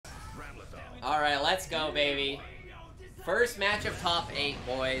Alright, let's go, baby. First match of top 8,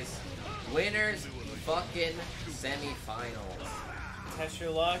 boys. Winners fucking semifinals.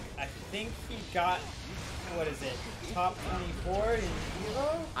 Testyourluck, I think he got, what is it, top 24 in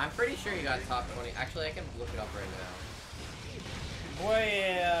Evo? I'm pretty sure he got top 20. Actually, I can look it up right now. Boy,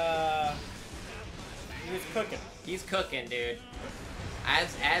 he was cooking. He's cooking, dude.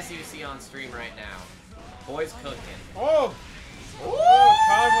 As you see on stream right now. Boy's cooking. Oh! Oh,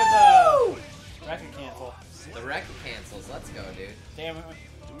 caught him with the record cancel. The record cancels. Let's go, dude. Damn it.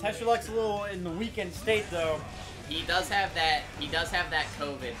 Testyourluck's a little in the weekend state, though. He does have that. He does have that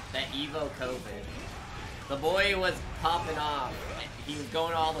COVID. That Evo COVID. The boy was popping off. He was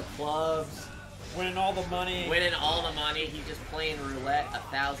going to all the clubs. Winning all the money. Winning all the money. He's just playing roulette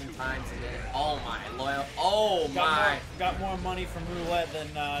 1,000 times a minute. Oh my, loyal. Oh my. Got more money from roulette than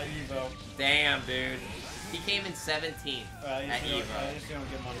Evo. Damn, dude. He came in 17th at Evo. I just don't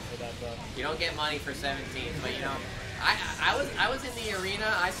get money for that, though. You don't get money for 17th, but you know, I was in the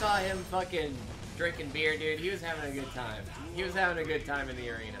arena. I saw him fucking drinking beer, dude. He was having a good time. He was having a good time in the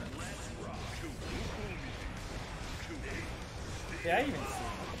arena. Yeah, I even see him.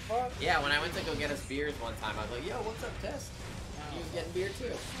 What the fuck? Yeah, when I went to go get us beers one time, I was like, yo, what's up, Test? He was getting beer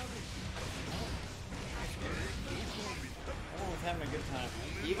too. Everyone's having a good time.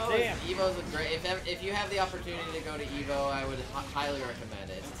 Evo's a great. If you have the opportunity to go to Evo, I would highly recommend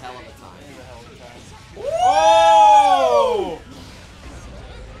it. It's a hell of a time. It is a hell of a time. Oh!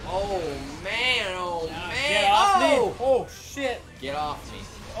 Oh man! Oh man! Get off me! Oh shit! Get off me!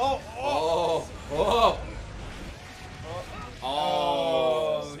 Oh! Oh! Oh!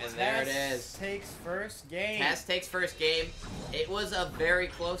 Oh! And there it is. Takes first game. Test takes first game. It was a very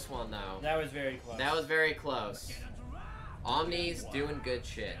close one, though. That was very close. That was very close. Omni's doing good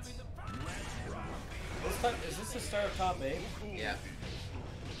shit. Is this the start of top 8? Yeah.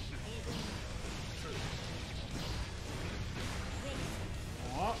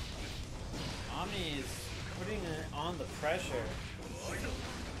 Oh. Omni is putting it on the pressure.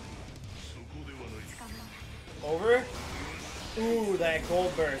 Over. Ooh, that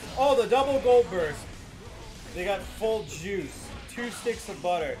gold burst. Oh, the double gold burst. They got full juice. 2 sticks of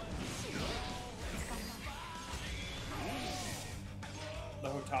butter. The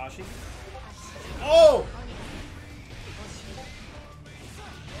Hotashi. Oh!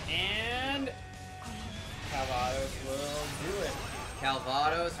 And Calvados will do it.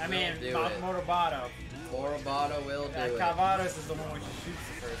 Calvados will do it. Motobato. Motobato will do it. Calvados is the one which shoots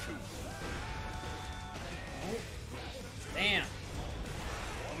the person. Damn.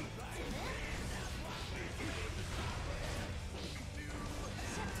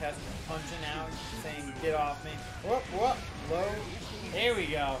 Test punching out, saying, get off me. Whoop, whoop, low. There we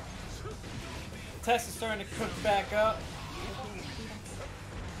go. Test is starting to cook back up.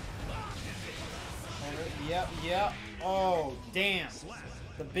 Yep, yep. Oh, damn.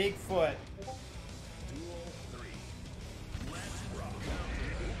 The big foot.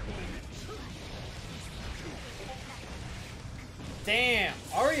 Damn.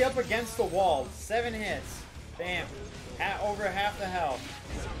 Already up against the wall. 7 hits. Bam. Over half the health.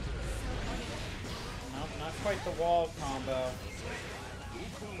 Nope, not quite the wall combo.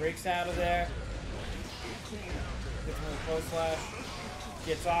 Breaks out of there. Gets him with a close slash.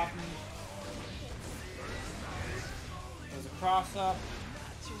 Gets off him. There's a cross up.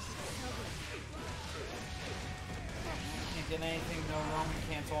 Can't get anything, no Roman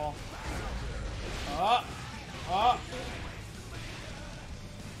cancel. Up. Up.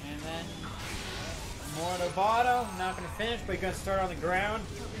 And then more Novato. Not going to finish, but he's going to start on the ground.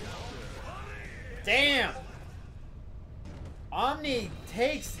 Damn! Omni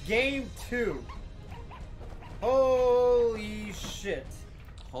takes game 2. Holy shit.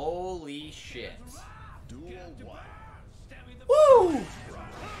 Holy shit. Woo!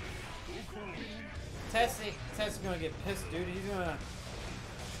 Tess is going to get pissed, dude. He's going to...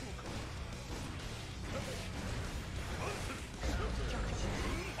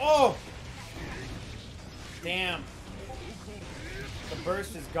 Oh! Damn. The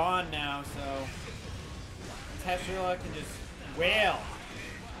burst is gone now, so Testyourluck can just wail.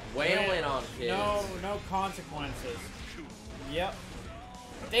 Wailing on kids. No consequences. Yep.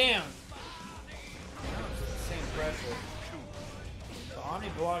 Damn. Same pressure. The Omni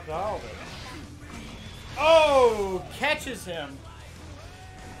blocked all of it. Oh! Catches him.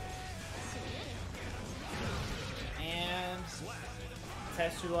 And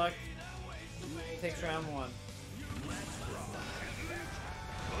Testyourluck takes round 1.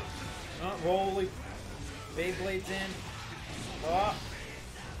 Oh, Rolly. Beyblade's in. Oh.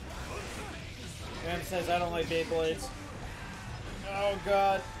 Graham says, I don't like Beyblades. Oh,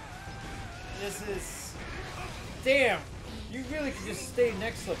 God. This is... Damn! You really could just stay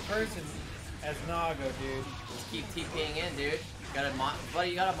next to the person as Nago, dude. Just keep TPing in, dude. Buddy,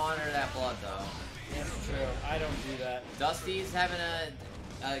 you gotta monitor that blood, though. That's true. I don't do that. Dusty's having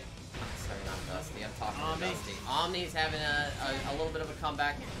sorry, not Dusty. I'm talking Omni. to Dusty. Omni's having a little bit of a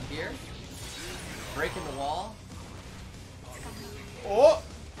comeback here. Breaking the wall. Oh!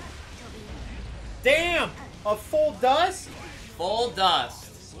 Damn! A full dust? Full dust.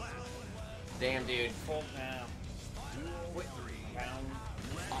 Damn, dude. Full now.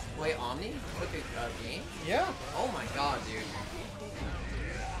 Wait, Omni took a game? Yeah. Oh my god, dude.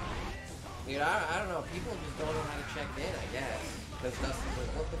 Dude, I don't know. People just don't know how to check in, I guess. Because Dusty's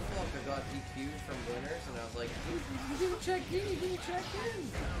like, what the fuck? I got DQ'd from winners, and I was like, dude, you didn't check in. You didn't check in.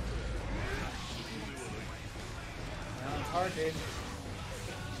 No, it's hard, dude.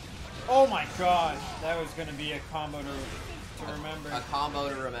 Oh my god. That was going to be a combo to remember. A combo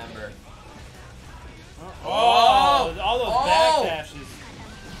to remember. Oh! All those back dashes.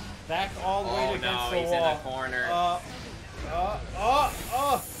 Back all the way against the wall. Oh no, he's in the corner.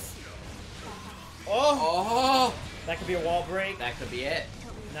 Oh! That could be a wall break. That could be it.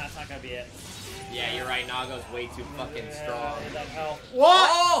 No, it's not gonna be it. Yeah, you're right. Nago's way too fucking strong. That health. What?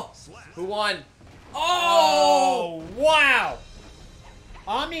 Oh! Who won? Oh! Wow!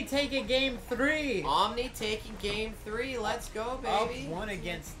 Omni taking game 3. Omni taking game 3. Let's go, baby. Up 1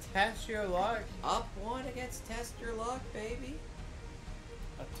 against Testyourluck. Up 1 against Testyourluck, baby.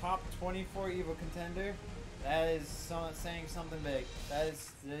 A top 24 Evo contender. That is saying something big. That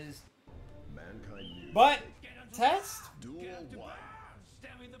is. But Test,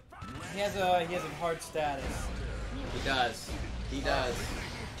 he has a hard status. He does. He does.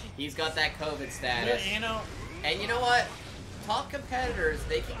 He's got that COVID status. You know. And you know what? Top competitors,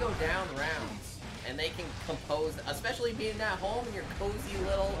 they can go down rounds, and they can compose, especially being at home in your cozy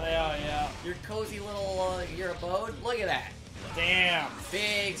little, your cozy little your abode. Look at that. Damn.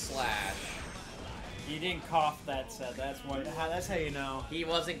 Big slash. He didn't cough that set. That's why. That's how you know. He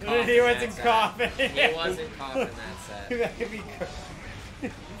wasn't coughing. He wasn't coughing. He wasn't coughing that set. That could be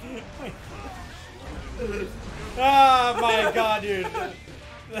oh my god, dude.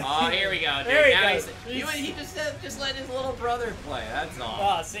 Oh, here we go, dude. There he now goes. he just let his little brother play. That's all.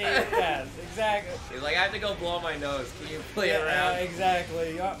 Oh, see, yes, exactly. He's like, I have to go blow my nose. Can you play around? Yeah,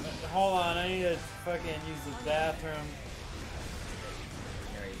 exactly. Hold on, I need to fucking use the bathroom.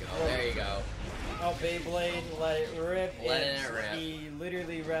 There you go. There you go. Oh, Beyblade, let it rip. Letting it rip. He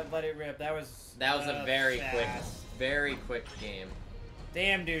literally let it rip. That was a very fast. very quick game.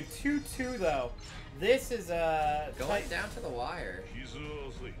 Damn, dude. 2-2 though. This is going down to the wire.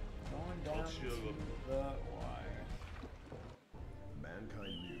 Going down to the wire.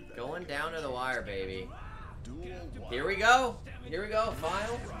 Going down to the wire, baby. Here we go. Here we go.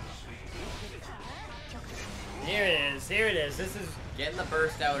 Final. Here it is. Here it is. This is getting the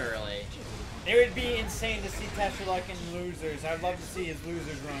burst out early. It would be insane to see Testyourluck in losers. I'd love to see his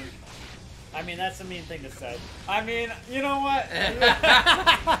losers run. I mean, that's a mean thing to say. I mean, you know what?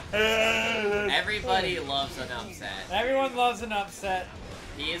 Everybody loves an upset. Everyone loves an upset.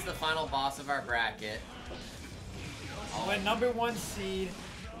 He is the final boss of our bracket. When #1 seed.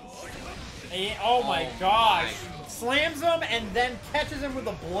 Oh my gosh. Slams him and then catches him with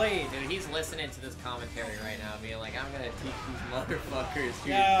a blade. Dude, he's listening to this commentary right now, being like, I'm gonna teach these motherfuckers who's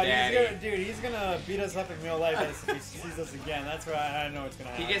Yeah, daddy. he's gonna beat us up in real life if he sees us again. That's why I know it's gonna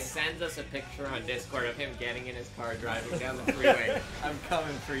happen. He just sends us a picture on Discord of him getting in his car driving down the freeway. I'm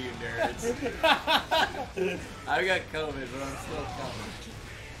coming for you, nerds. I got COVID, but I'm still coming.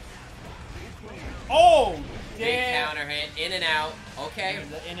 Oh, big damn. counter hit, in and out. Okay.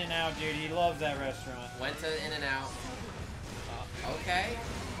 The In and Out, dude. He loves that restaurant. Went to In and Out. Okay. Okay.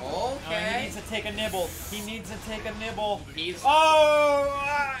 Oh, he needs to take a nibble. He needs to take a nibble. He's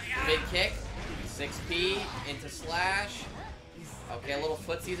oh. Big kick. 6P into slash. Okay, a little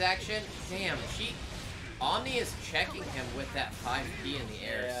footsies action. Damn, Omni is checking him with that 5P in the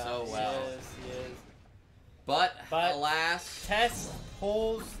air so well. He is. But alas, Test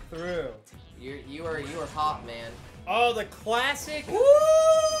pulls through. You are hot, man. Oh, the classic Woo!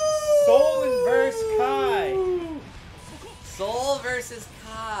 Soul versus Kai. Soul versus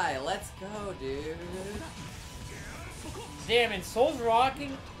Kai. Let's go, dude. Damn, and Soul's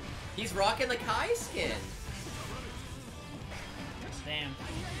rocking. He's rocking the Kai skin. Damn.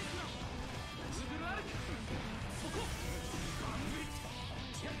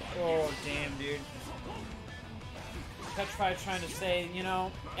 Oh, damn, dude. Petrified trying to say, you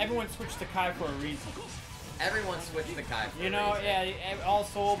know, everyone switched to Kai for a reason. Everyone switched to Kai for a reason. Yeah, all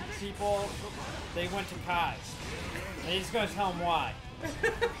Soul people, they went to Kai. And he's going to tell them why.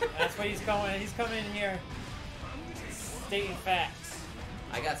 That's but he's coming. He's coming in here, stating facts.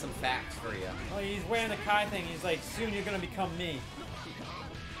 I got some facts for you. Oh, he's wearing the Kai thing. He's like, soon you're gonna become me.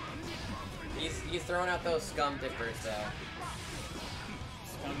 He's throwing out those scum dippers though.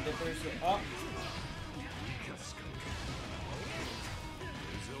 Scum dippers. Oh.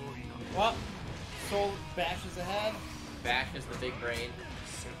 Well, Soul bashes ahead. Bashes the big brain.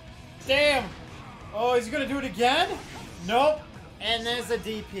 Damn! Oh, he's gonna do it again? Nope. And there's a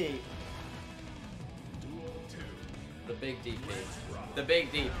DP. The big DP. The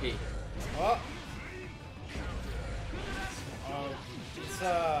big DP. Oh. Oh, it's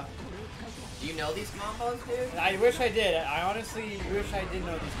Do you know these combos, dude? I wish I did. I honestly wish I did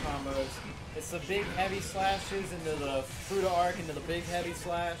know these combos. It's the big heavy slashes into the Fruta Arc into the big heavy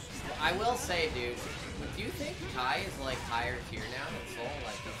slash. I will say, dude, do you think Kai is like higher tier now than Soul?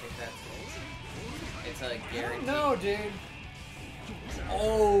 Like, do you think that's... It's a guarantee. No, dude.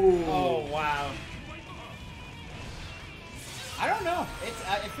 Oh. Oh, wow. I don't know.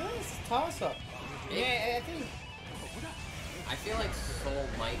 I feel like it's a toss-up. Yeah, I feel like Soul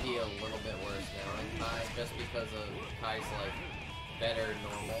might be a little bit worse now than Kai, just because of Kai's, like, better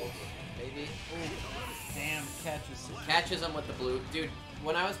normals, maybe. Ooh. Damn, Catches him with the blue. Dude,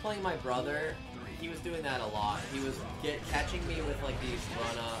 when I was playing my brother, he was doing that a lot. He was catching me with, like, these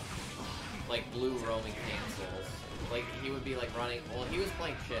run-up, like, blue roaming cancels. Like, he would be, like, running... Well, he was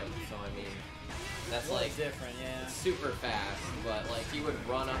playing Chip, so, I mean... That's like different, yeah. Super fast, but like he would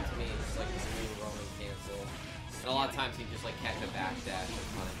run up to me and just like blue roaming cancel. And a lot of times he'd just like catch a backdash and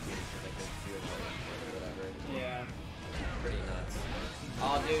run into me because I could do it or whatever. Yeah. Pretty nuts.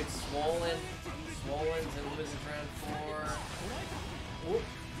 Oh dude, Swollen's in losing round 4. Whoop.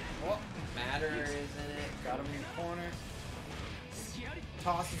 Oh. Matter is in it. Got him in the corner.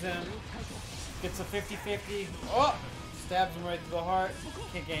 Tosses him. Gets a 50-50. Oh! Stabs him right through the heart.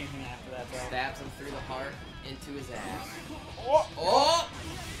 Can't get anything after that, though. Stabs him through the heart, into his ass. Oh! Oh!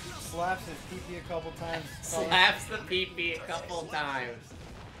 Slaps his pee-pee a couple times. Slaps the pee-pee a couple times.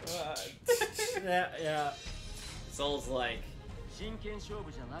 Yeah. Soul's like,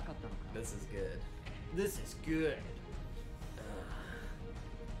 this is good. This is good.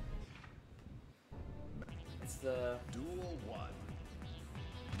 It's the... Duel 1.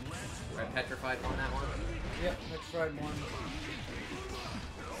 Red Petrified on that one? Yep, Petrified one.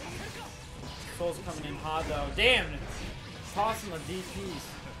 Soul's coming in hot though. Damn! Tossing the DPs.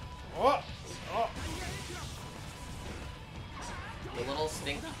 Oh! Oh! The little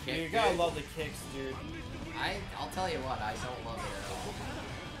stinky kick. You gotta love the kicks, dude. I'll tell you what, I don't love it at all.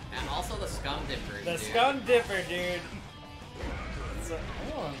 And also the scum dipper. The scum dipper, dude. It's a,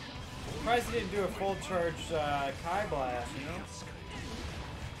 oh, I'm surprised he didn't do a full charge Kai blast, you know?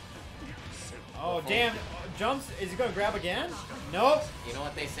 Oh, damn. Jumps. Is he going to grab again? Nope. You know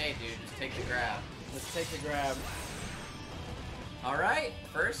what they say, dude. Just take the grab. Let's take the grab. All right.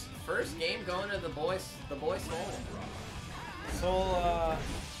 First game going to the boy Soul. Soul,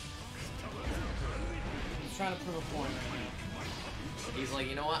 he's trying to prove a point right now. He's like,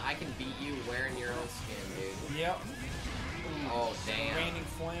 you know what? I can beat you wearing your own skin, dude. Yep. Oh, damn. Raining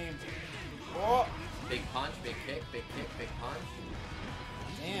flame. Oh. Big punch, big kick, big punch.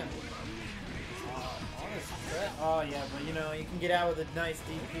 Damn. Oh yeah, but you know, you can get out with a nice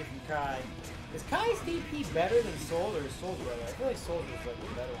DP from Kai. Is Kai's DP better than Soul, or is Soul's better? I feel like Soul's is like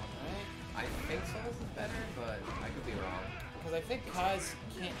the better one, right? I think Soul's is better, but I could be wrong. Because I think Kai's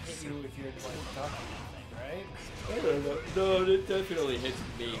can't hit you if you're like ducking anything, right? I don't know. No, it definitely hits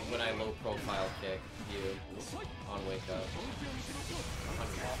me when I low profile kick you on wake up. 100%.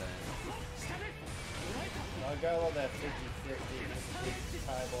 I gotta love that 50-50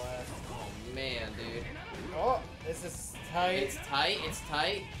 Kai blast. Oh man, dude. Oh, this is tight. It's tight. It's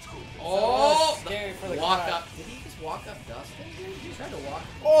tight. Oh, scary for the walk Kai. up. Did he just walk up Dustin? Dude? He tried to walk.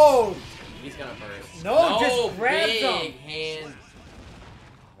 Oh! He's gonna burst. No, just grab big him. hand.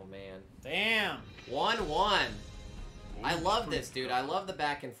 Oh man. Damn. 1-1. I love this, dude. I love the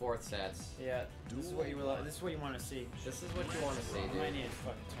back and forth sets. Yeah, this is what you This is what you want to see. This is what you want to see, I might dude. need to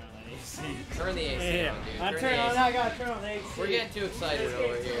fucking turn on the AC. Turn the AC on, dude. I'm Turn turning the on. AC. I gotta turn on the AC. We're getting too excited It's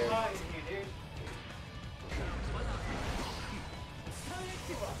over getting here. too hot in here, dude.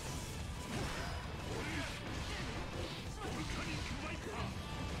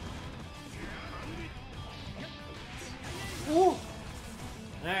 Woo!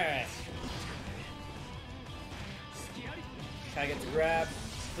 Alright. Kai gets a grab.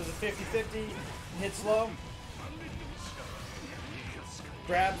 Does a 50-50. Hits low.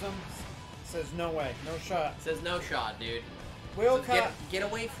 Grabs him. Says no way. No shot. Says no shot, dude. Will Says, Kai. get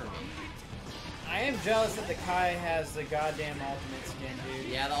away from me. I am jealous that the Kai has the goddamn ultimate skin, dude.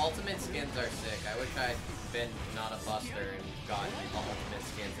 Yeah, the ultimate skins are sick. I wish I'd been not a buster and gotten the ultimate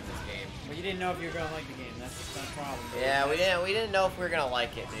skins in this game. But you didn't know if you were gonna like the game. That's just the problem. Dude. Yeah, we didn't know if we were gonna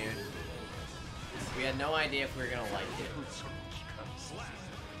like it, dude. We had no idea if we were gonna like it.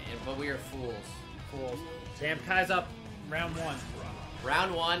 But we were fools. Fools. Damn, Kai's up. Round 1.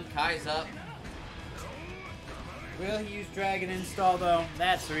 Round 1, Kai's up. Will he use Dragon Install, though?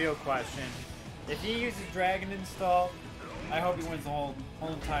 That's the real question. If he uses Dragon Install, I hope he wins the whole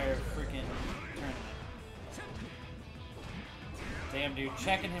entire freaking tournament. Damn, dude.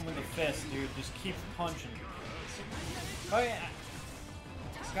 Checking him with a fist, dude. Just keeps punching. Oh, yeah.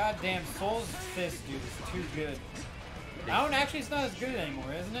 Goddamn, Soul's fist, dude, is too good. Actually, it's not as good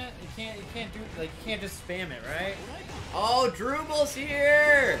anymore, isn't it? You can't do it, like, you can't just spam it, right? Oh, Drubal's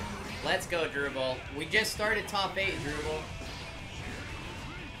here! Let's go, Drubal. We just started top 8, Drubal.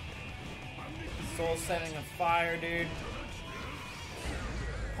 Soul setting a fire, dude.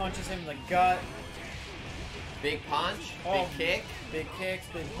 Punches him in the gut. Big punch, Oh, big kick. Big kicks,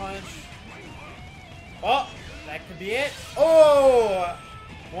 big punch. Oh, that could be it. Oh!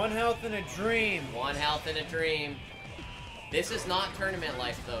 1 health in a dream. 1 health in a dream. This is not tournament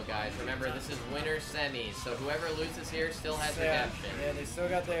life, though, guys. Remember, this is winner's semis, so whoever loses here still has redemption. Yeah, they still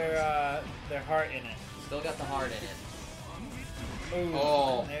got their heart in it. Still got the heart in it. Ooh,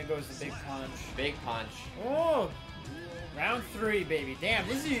 Oh. there goes the big punch. Big punch. Oh, round 3, baby. Damn,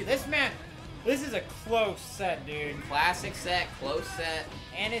 this is a close set, dude. Classic set, close set.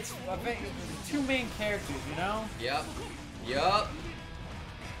 And it's 2 main characters, you know? Yup. Yup.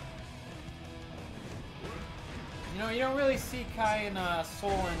 You know, you don't really see Kai and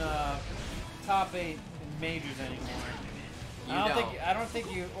Soul in top 8 in majors anymore. I don't think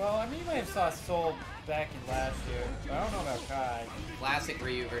you. Well, I mean, you might have saw Soul back in last year, but I don't know about Kai. Classic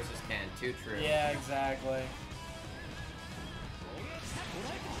Ryu versus Ken. Too true. Yeah, exactly.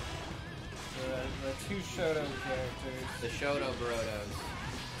 The 2 Shoto characters. The Shoto Brodos.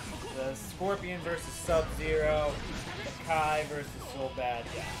 The Scorpion versus Sub-Zero. The Kai versus Soul Bad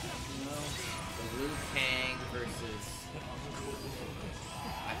Guy. You know? The Liu Kang versus...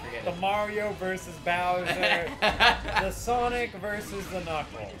 I forget The it. Mario versus Bowser. The Sonic versus the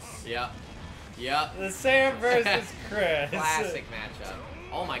Knuckles. Yep. Yep. The Sam versus Chris. Classic matchup.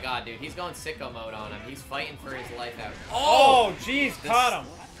 Oh my god, dude. He's going sicko mode on him. He's fighting for his life out. Oh, jeez. Caught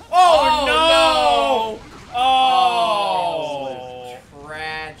him. Oh, no! No! Oh!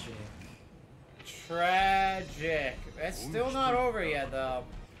 Tragic. Tragic. It's still not over yet, though.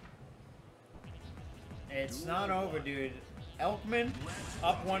 It's not over, dude. Elkmin,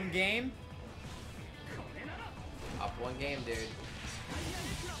 up 1 game. Up 1 game, dude.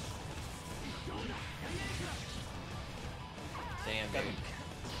 Damn, dude.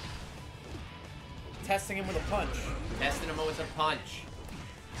 Testing him with a punch. Testing him with a punch.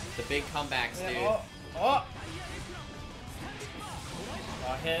 The big comebacks, dude. Oh, oh.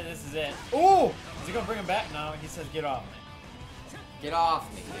 Oh, hey, this is it. Ooh! Is he gonna bring him back? No, he says get off me. Get off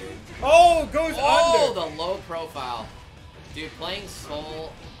me, dude. Oh, goes Oh, under. the low profile. Dude, playing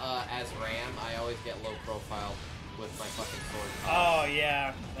Soul as Ram, I always get low profile with my fucking sword. Oh,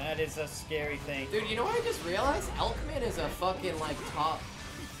 yeah. That is a scary thing. Dude, you know what I just realized? Elkmin is a fucking, like, top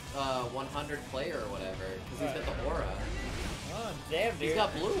 100 player or whatever. Because he's got the aura. Oh, damn, dude. He's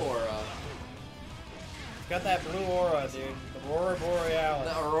got blue aura. He's got that blue aura, dude. The Aurora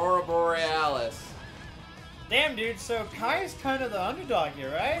Borealis. The Aurora Borealis. Damn, dude. So Kai's kind of the underdog here,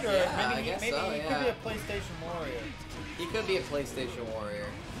 right? Or Yeah, maybe, I guess maybe so, he yeah. could be a PlayStation warrior. He could be a PlayStation warrior.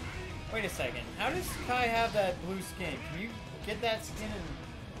 Wait a second. How does Kai have that blue skin? Can you get that skin in...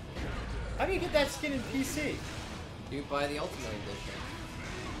 How do you get that skin in PC? You buy the Ultimate Edition.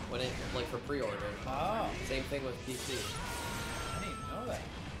 When it, like, for pre-order. Oh. Same thing with PC. I didn't even know that.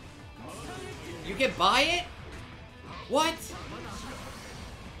 You can buy it? What?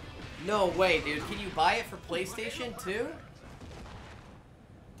 No way, dude. Can you buy it for PlayStation too?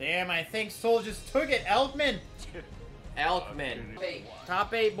 Damn, I think Soul just took it. Elkmin. Elkmin.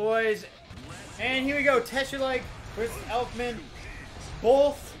 Top 8, boys. And here we go. Testyourluck versus Elkmin.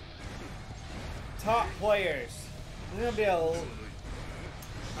 Both top players. This is going to be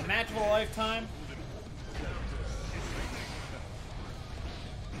a match of a lifetime.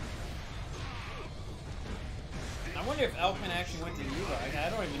 I wonder if Elkmin actually went to Yuba. I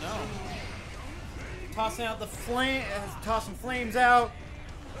don't even know. Tossing out the flame, tossing flames out,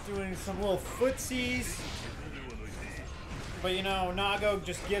 doing some little footsies. But you know, Nago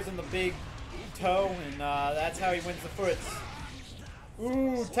just gives him the big toe, and that's how he wins the foots.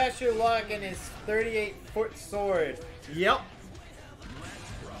 Ooh, Testyourluck and his 38-foot sword. Yep.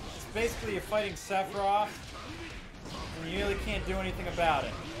 This basically you're fighting Sephiroth, and you really can't do anything about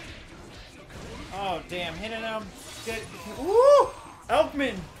it. Oh, damn. Hitting him. Woo!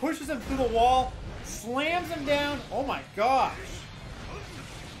 Elkmin pushes him through the wall, slams him down. Oh, my gosh.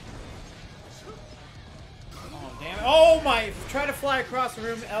 Oh, damn it. Oh, my. Try to fly across the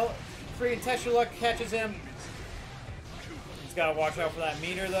room. Freaking Testyourluck catches him. He's got to watch out for that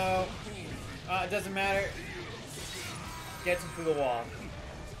meter, though. It doesn't matter. Gets him through the wall.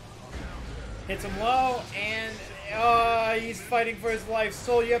 Hits him low, and he's fighting for his life.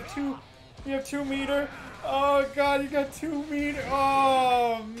 Soul, you have 2 meter. Oh god, you got 2 meter.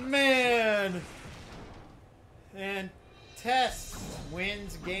 Oh man. And Test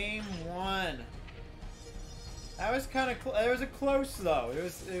wins game 1. That was kind of it was a close though. It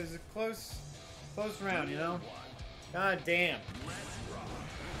was a close round, you know. God damn.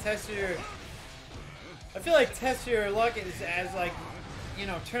 I feel like Testyourluck is as like, you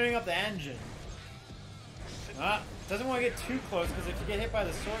know, turning up the engine. Doesn't want to get too close because if you get hit by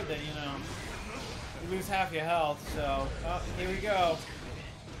the sword, then you know you lose half your health. So, here we go.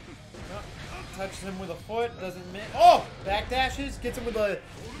 Touches him with a foot, doesn't miss. Oh, backdashes, gets him with the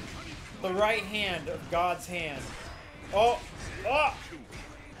right hand of God's hand. Lows.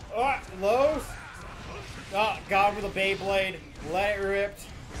 God with a Beyblade, let it rip.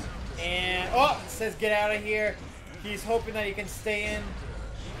 And, it says get out of here. He's hoping that he can stay in.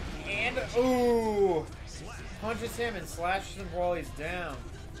 And, ooh. Punches him and slashes him while he's down.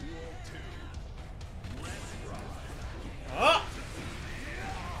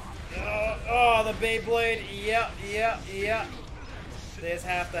 The Beyblade. Yep. There's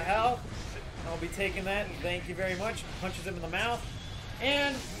half the health. I'll be taking that. Thank you very much. Punches him in the mouth.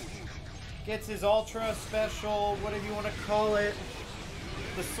 And gets his ultra special, whatever you want to call it.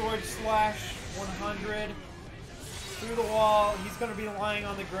 The sword slash 100 through the wall. He's going to be lying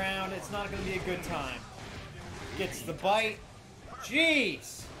on the ground. It's not going to be a good time. Gets the bite.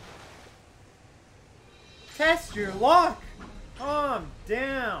 Jeez. Testyourluck. Calm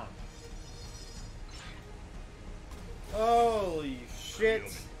down. Holy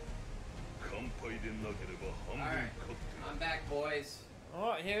shit. Alright, I'm back, boys.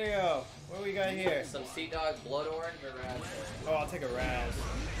 Oh, here we go. What do we got here? Some Sea Dog Blood Orange or Razzle? Oh, I'll take a Raz.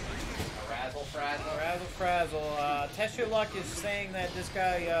 A Razzle Frazzle? Razzle Frazzle. Testyourluck is saying that this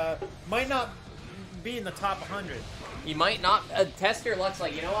guy might not be in the top 100. He might not. Testyourluck's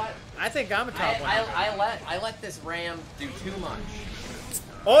like, you know what? I think I'm a top 100. I let this ram do too much.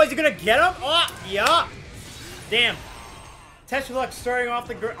 Oh, is he gonna get him? Oh, yeah. Damn. Testyourluck starting off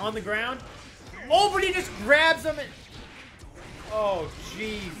on the ground. Oh, but he just grabs him and... Oh,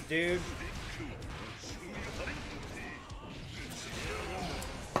 jeez, dude.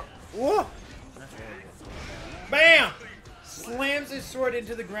 Whoa! Bam! Slams his sword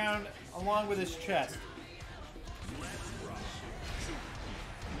into the ground along with his chest.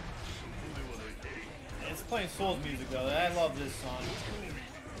 It's playing Soul's music though. I love this song.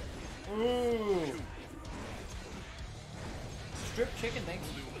 Ooh. Strip chicken, thanks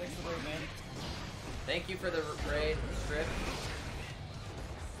for the raid, man. Thank you for the raid, Strip.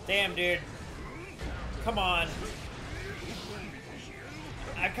 Damn, dude. Come on.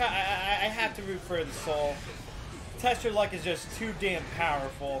 I have to root for the Soul. Testyourluck is just too damn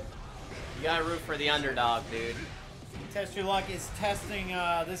powerful. You gotta root for the underdog, dude. Testyourluck is testing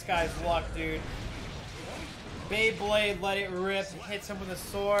this guy's luck, dude. Beyblade, let it rip. Hits him with a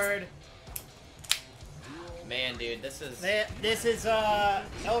sword. Man, dude, this is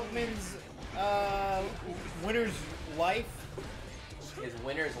Elkmin's winner's life. His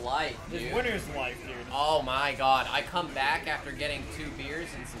winner's life, dude. His winner's life, dude. Oh my god, I come back after getting 2 beers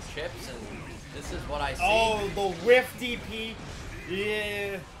and some chips, and this is what I see. Oh, the whiff DP.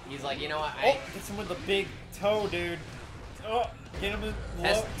 Yeah. He's like, you know what? Gets him with the big toe, dude. Oh, get him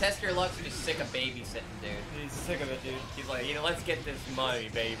low. Testyourluck's just sick of babysitting, dude. He's sick of it, dude. He's like, you know, let's get this money,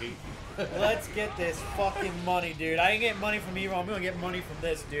 baby. Let's get this fucking money, dude. I didn't get money from Evo. I'm gonna get money from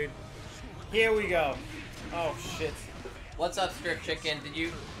this, dude. Here we go. Oh shit. What's up, Strip Chicken? Did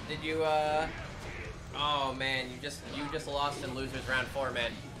you oh man, you just lost in losers round 4,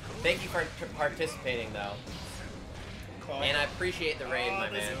 man. Thank you for participating though. And I appreciate the raid, my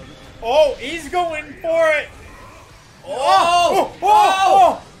man. Oh, he's going for it.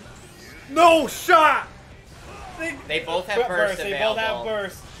 Oh! No shot. They both have burst available. They both have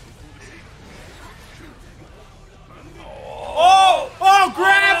burst.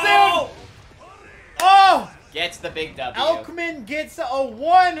 Grabs him! Oh! Gets the big W. Elkmin gets a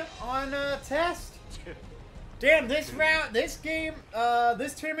 1 on Test. Damn, this round, this game,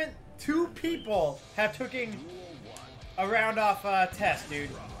 this tournament, 2 people have taken a round off Test, dude.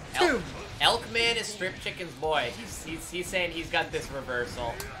 Elkmin is Strip Chicken's boy. He's saying he's got this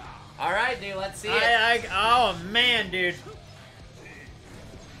reversal. All right, dude. Let's see it. Oh man, dude.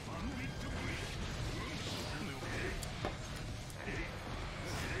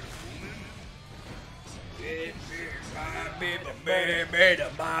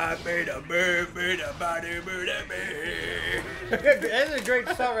 That's a great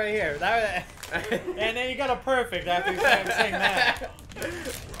stuff right here. And then you got a perfect after you started saying that.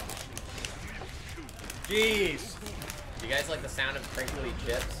 Jeez. Do you guys like the sound of crinkly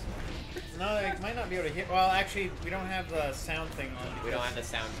chips? No, they might not be able to hear. Well, actually, we don't have the sound thing on. We don't have the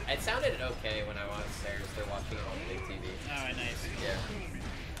sound. It sounded okay when I went upstairs. They're watching it on the big TV. Oh, nice. Yeah.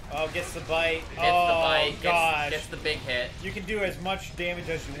 Oh, gets the bite. Gets the bite. Gosh. Gets the big hit. You can do as much damage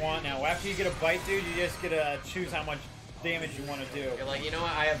as you want now. After you get a bite, dude, you just gotta choose how much damage you want to do. You're like, you know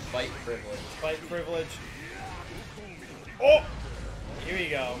what? I have bite privilege. Bite privilege. Oh! Here we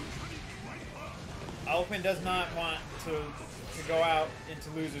go. Elkmin does not want to go out into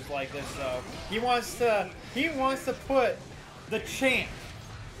losers like this, though. He wants to put the champ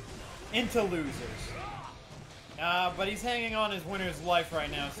into losers. But he's hanging on his winner's life right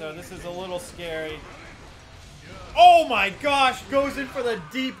now, so this is a little scary. Oh my gosh! Goes in for the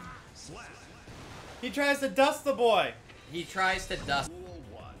deep. He tries to dust the boy. He tries to dust.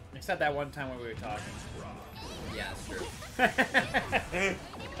 Except that one time when we were talking. Yeah, it's true.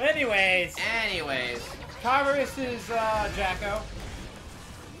 Anyways. Carverus is Jacko.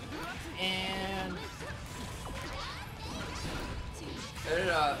 And there's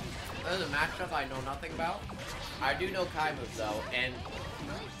a matchup I know nothing about. I do know Kai moves though, and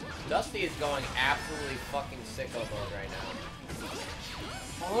Dusty is going absolutely fucking sicko mode right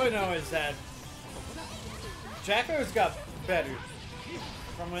now. All I know is that Jacko's got better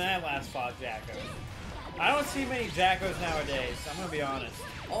from when I last fought Jacko. I don't see many Jackos nowadays, I'm gonna be honest.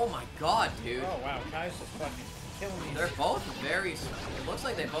 Oh my god, dude. Oh wow, Kai's just fucking killing me. They're both very... It looks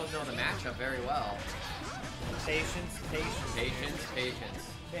like they both know the matchup very well. Patience. Patience.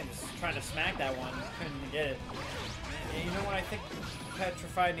 Man, just trying to smack that one, couldn't get it. And you know what I think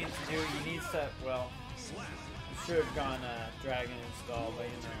Petrified needs to do? He needs to, well, he should have gone Dragon install, but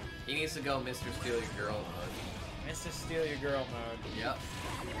you know. He needs to go Mr. Steal Your Girl mode. Mr. Steal Your Girl mode. Yep.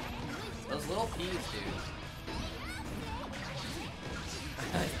 Those little peas, dude.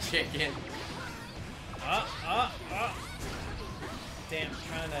 Chicken. Damn,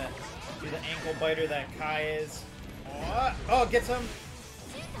 trying to do the ankle biter that Kai is. Oh, gets him.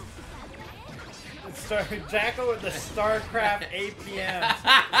 Jacko with the StarCraft APMs.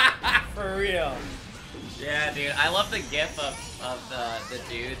 For real. Yeah, dude. I love the gif of the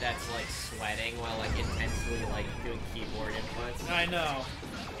dude that's like sweating while like intensely like doing keyboard inputs. I know.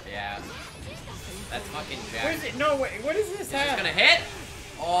 Yeah. That's fucking Jack. What is it? No, wait. What is this? Is this gonna hit?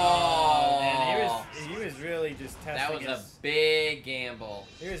 Oh, man, he was really just testing. That was a big gamble.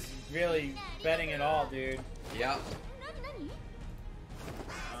 He was really betting it all, dude. Yep.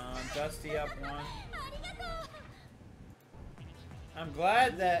 Dusty up one. I'm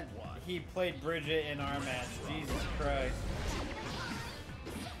glad that he played Bridget in our match. Jesus Christ.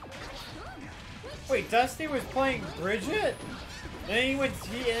 Wait, Dusty was playing Bridget? Then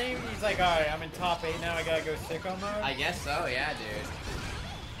he's like, alright, I'm in top 8 now, I gotta go sicko mode? I guess so, yeah, dude.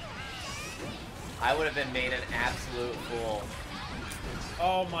 I would have been made an absolute fool.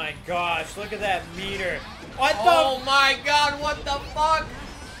 Oh my gosh, look at that meter. What the? Oh my god, what the fuck?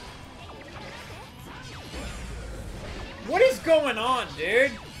 What is going on,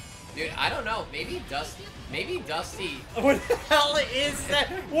 dude? Dude, I don't know. Maybe Dusty. What the hell is that?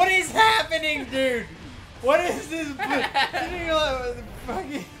 What is happening, dude? What is this?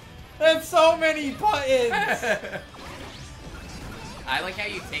 Fucking. That's so many buttons. I like how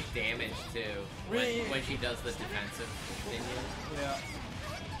you take damage too Really? when she does the defensive continue. Yeah.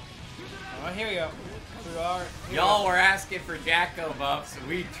 Oh, here we go. Y'all were asking for Jacko buffs.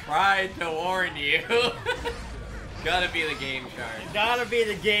 We tried to warn you. Gotta be the Game Shark. Gotta be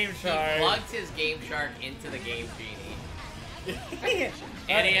the Game Shark. He plugged his Game Shark into the Game Genie.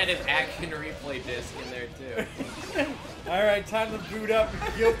 And he had his action replay disc in there too. Alright, time to boot up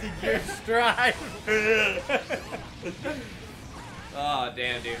Guilty Gear Strive. Oh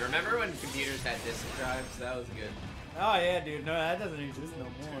damn, dude. Remember when computers had disk drives? That was good. Oh yeah, dude. No, that doesn't exist no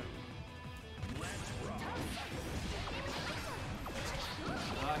more.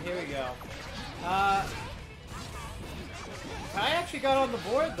 Here we go. I actually got on the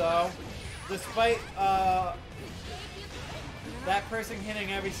board though, despite that person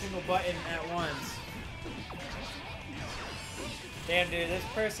hitting every single button at once. Damn, dude, this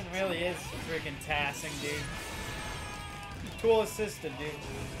person really is freaking tassing, dude. Tool assisted, dude.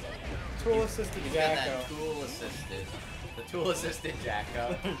 Tool assisted Jacko. That tool assisted. The tool assisted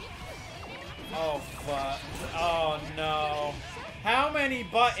Jacko. Oh fuck. Oh no. How many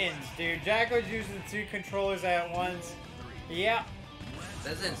buttons, dude? Jacko's using 2 controllers at once. Yeah.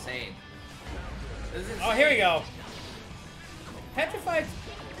 This is insane. This is insane. Oh, here we go. Petrified's,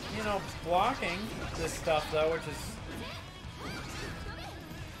 you know, blocking this stuff though, which is.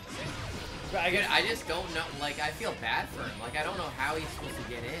 I just don't know. Like, I feel bad for him. Like, I don't know how he's supposed to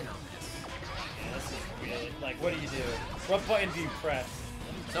get in on this. Yeah, this is really, like, what do you do? What button do you press?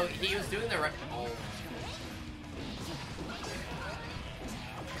 So he was doing the right. Oh.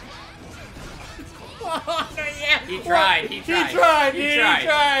 Oh, yeah. He tried. He tried.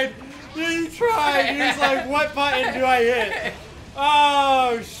 He's like, what button do I hit?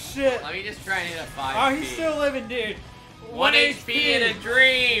 Oh shit. Let me just try and hit a 5. Oh, he's still living, dude. 1 HP in a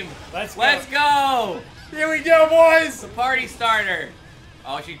dream. Let's go. Here we go, boys. The party starter.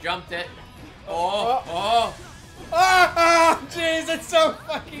 Oh, she jumped it. Oh. Oh, jeez, it's so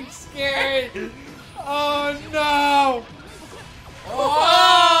fucking scary. Oh no.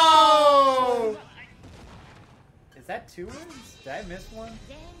 Oh. Is that 2 wins? Did I miss one?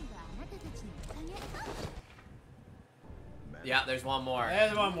 Yeah, there's one more.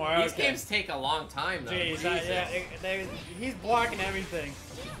 There's one more. These games take a long time, though. Jeez, he's blocking everything.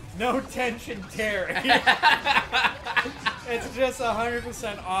 No tension, Terry. It's just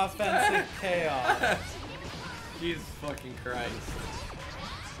 100% offensive chaos. Jesus fucking Christ.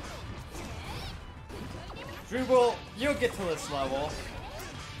 Drupal, you'll get to this level.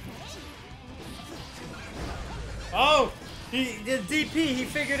 Oh, the DP, he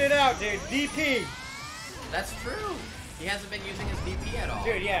figured it out, dude. DP. That's true. He hasn't been using his DP at all.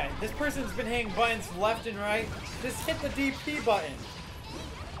 Dude, yeah, this person's been hitting buttons left and right. Just hit the DP button.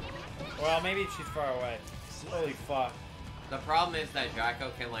 Well, maybe she's far away. Holy fuck. The problem is that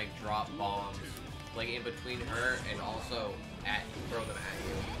Jacko can, like, drop bombs, like, in between her and also throw them at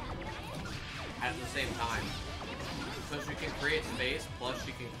you at the same time. So she can create space, plus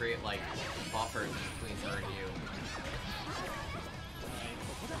she can create, like, buffers between her and you.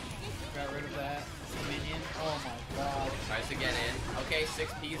 Got rid of that. Minion. Oh my god. Tries to get in. Okay,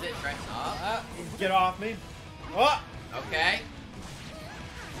 6P's it. Try up. Get off me. Oh! Okay.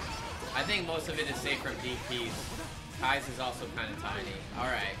 I think most of it is safe from DPs. Kai's is also kind of tiny.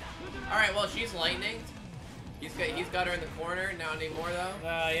 Alright. Alright, well, she's lightning. He's got her in the corner. Not anymore, though.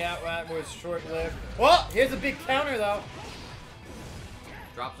 Yeah, that was short-lived. Well, here's a big counter, though.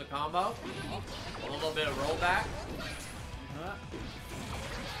 Drops a combo. A little bit of rollback.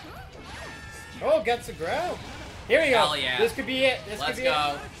 Oh, gets a grab. Here we go. Hell yeah. This could be it. Let's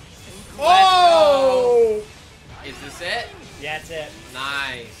go. Oh! Is this it? Yeah, that's it.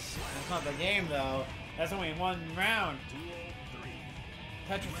 Nice. That's not the game, though. That's only 1 round.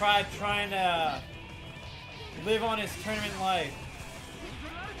 Petrified trying to live on his tournament life.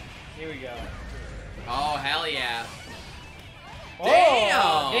 Here we go. Oh, hell yeah.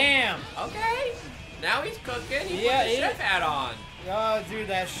 Oh, damn. Okay. Now he's cooking. He put the chef hat on. Oh, dude,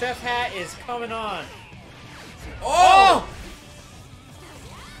 that chef hat is coming on. Oh!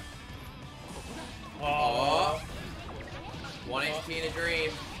 Oh! 1 HP in a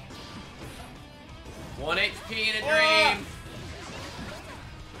dream. 1 HP in a dream.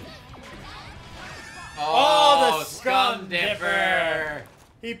 Oh, the scum dipper.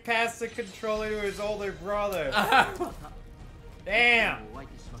 He passed the controller to his older brother. Damn.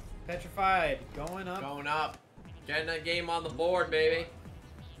 Petrified. Going up. Going up. Getting a game on the board, baby.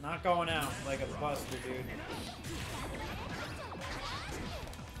 Not going out like a buster, dude.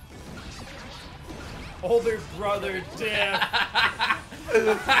 Older brother dip.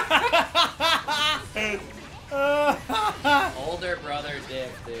 Older brother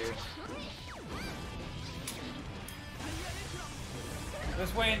dip, dude.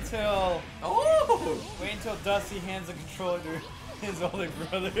 Just wait until... Oh! Wait until Dusty hands the controller to his older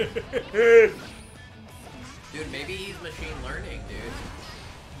brother. Dude, maybe he's machine learning, dude.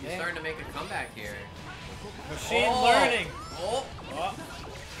 He's starting to make a comeback here. Machine learning. Oh.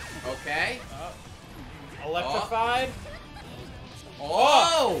 Okay. Electrified.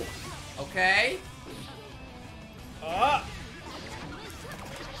 Oh. Okay.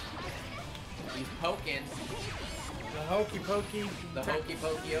 He's poking. The hokey pokey. The hokey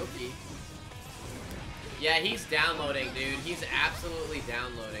pokey okey. Yeah, he's downloading, dude. He's absolutely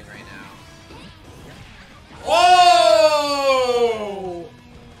downloading right now. Oh!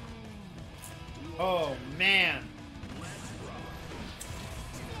 Oh, man.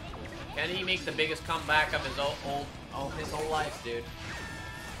 Can he make the biggest comeback of his whole life, dude?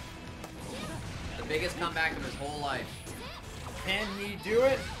 The biggest comeback of his whole life. Can he do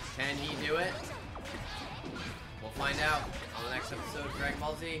it? Can he do it? We'll find out on the next episode of Dragon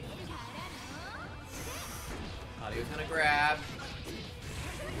Ball Z. Thought he was gonna grab.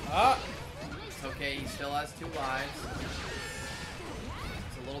 It's okay, he still has 2 lives.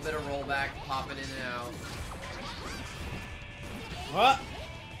 It's a little bit of rollback, popping in and out. What?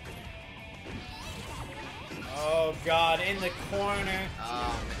 Oh god, in the corner.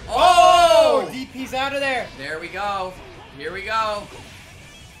 Oh! DP's out of there. There we go. Here we go.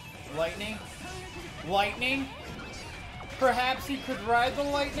 Lightning. Lightning. Perhaps he could ride the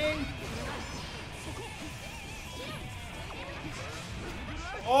lightning.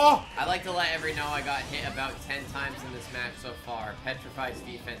 Oh! I'd like to let everyone know I got hit about 10 times in this match so far. Petrify's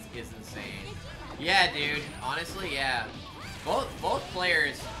defense is insane. Yeah, dude. Honestly, yeah. Both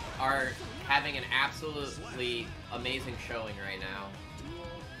players are having an absolutely amazing showing right now.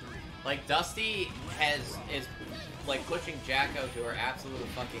 Like, Dusty is like pushing Jacko to her absolute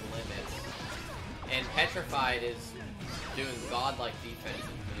fucking limits. And Petrified is doing godlike defense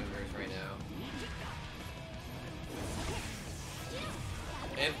maneuvers right now.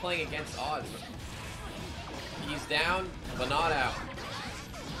 And playing against odds. He's down, but not out.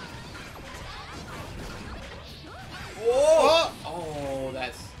 Oh! Oh,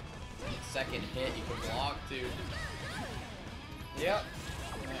 that's second hit you can block, dude. Yep.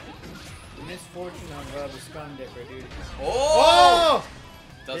 Misfortune on the Scum Dipper, dude. Oh!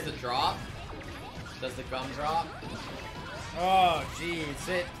 Does the drop? Does the gum drop? Oh, jeez.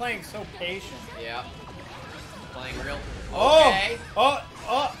 It's playing so patient. Yep. Playing real. Oh! Okay. Oh!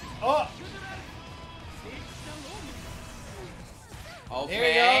 Okay.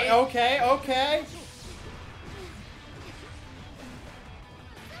 There you go. Okay.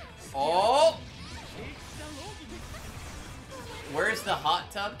 Oh! Where's the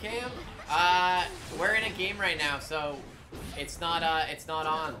hot tub cam? We're in a game right now, so it's not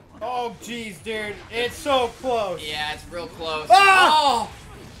on. Oh, jeez, dude. It's so close. Yeah, it's real close. Ah!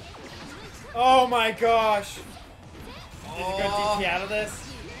 Oh my gosh. Did you go Oh. DP out of this?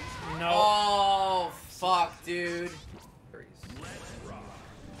 No. Oh, fuck, dude.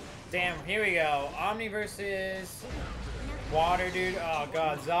 Damn, here we go. Omni versus Water, dude. Oh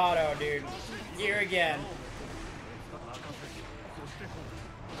god, Zato, dude. Here again.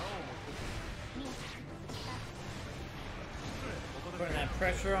 Putting that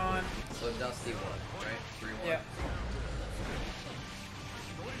pressure on. So Dusty won, right? 3-1. Yep.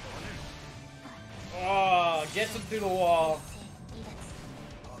 Oh, gets him through the wall.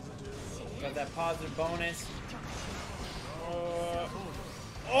 Got that positive bonus.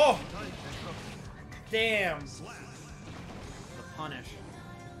 Oh! Damn. The punish.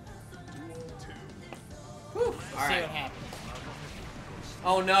 Whew. All See right. what happens.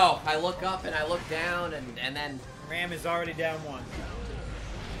 Oh no! I look up and I look down and then. Ram is already down 1.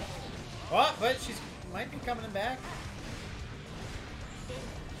 Oh, but she's might be coming back.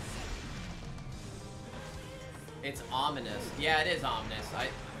 It's ominous. Yeah, it is ominous.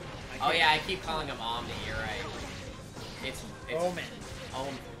 Oh yeah, I keep calling him Omni. You're right. It's Omen.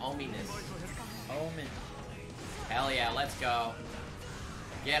 Ominous. Omen. Hell yeah, let's go.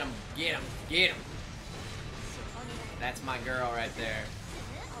 Get him, get him, get him. That's my girl right there.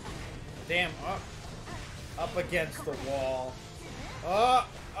 Damn, up against the wall. Whoa!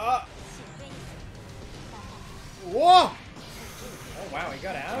 Oh wow, he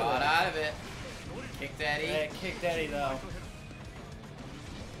got out of it. Got out of it. Kicked Eddie. Yeah, kicked Eddie though.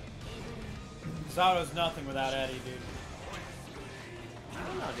 Zato's nothing without Eddie, dude. I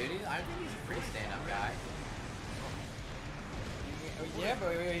don't know, dude. I think he's a pretty stand-up guy. Yeah,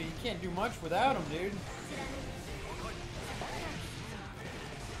 but you can't do much without him, dude.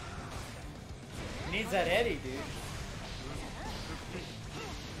 He needs that Eddie, dude.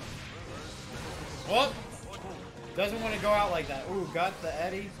 Whoop! Doesn't want to go out like that. Ooh, got the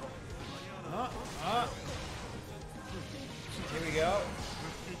Eddie. Here we go.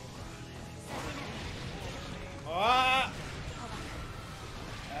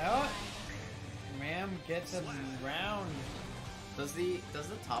 Ram gets him round. Does the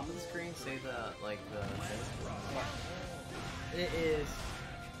top of the screen say the It is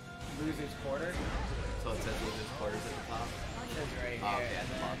loser's quarter. So it says losers quarters at the top? It says right here, Oh, okay. and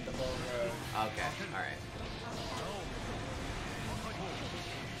then the bull road. Okay, alright.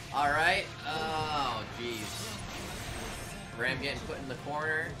 Alright, oh jeez. Ram getting put in the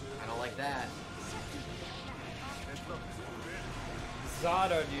corner. I don't like that. Zato,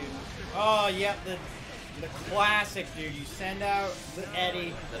 dude. Oh, yep, the classic, dude. You send out the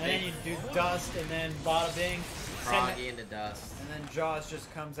Eddie, and then you do Dust, and then Bada Bing. Froggy into Dust. And then Jaws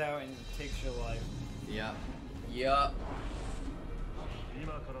just comes out and takes your life. Yep. Yup.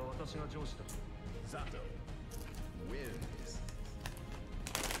 Zato wins.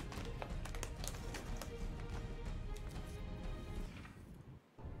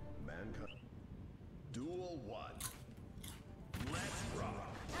 Mankind. Duel 1. Let's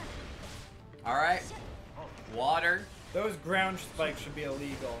rock. All right. Water. Those ground spikes should be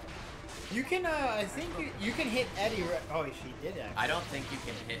illegal. You can, I think you can hit Eddie. Oh, she did actually. I don't think you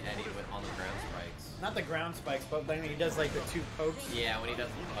can hit Eddie on the ground spikes. Not the ground spikes, but when he does like the 2 pokes. Yeah, when he does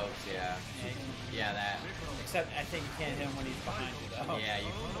the pokes, yeah. Yeah, that. Except I think you can't hit him when he's behind you, though. Yeah,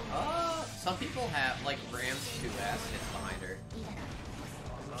 you can. Some people have, like, Rams 2S hits behind her.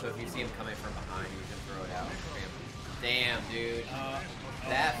 So if you see him coming from behind, you can throw it out. Damn, dude.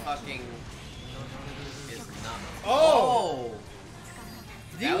 That fucking is nuts. Oh!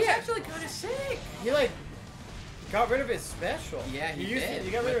 That was actually kind of sick. He, like, got rid of his special. Yeah, he did. He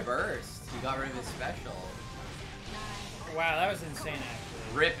got rid of burst. He got rid of his special. Wow, that was insane,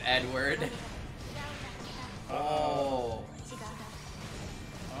 actually. Rip Edward. Oh.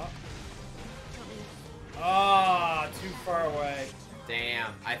 Oh, too far away.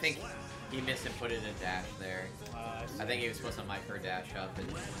 Damn. I think he missed and put in a dash there. I think he was supposed to micro dash up and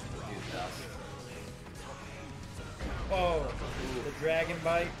do dust. Oh, the dragon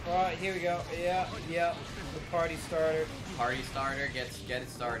bite. Oh, here we go. Yeah, yeah. The party starter. Party starter get it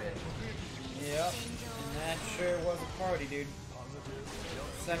started. Yep. And that sure was a party, dude.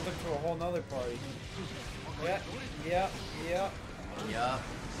 Sent him to a whole nother party. Yep, yep, yep. Yup.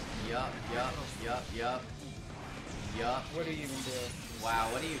 Yup, yup, yup, yup. Yup. What do you even do? Wow,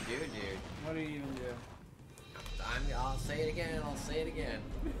 what do you do, dude? What do you even do? I'll say it again, I'll say it again.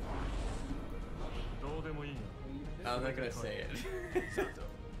 I'm not gonna say it. Zato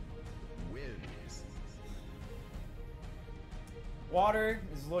wins. Water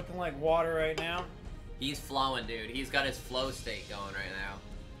is looking like water right now. He's flowing, dude. He's got his flow state going right now.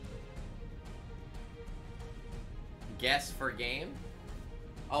 Guess for game?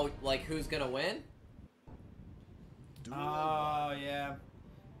 Oh, like who's gonna win? Oh, yeah.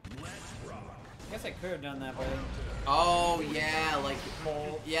 Let's rock. I guess I could have done that, but Oh yeah, like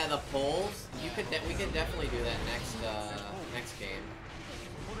Poll. yeah, the polls. We could definitely do that next next game,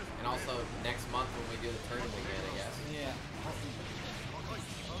 and also next month when we do the tournament again, I guess. Yeah.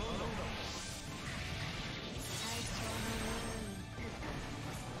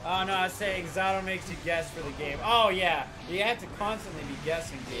 Oh no, I was saying Zato makes you guess for the game. Oh yeah, you have to constantly be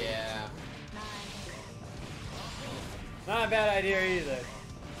guessing, dude. Yeah. Not a bad idea either.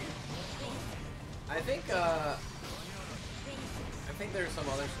 I think there's some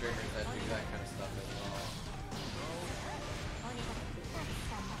other streamers that do that kind of stuff as well.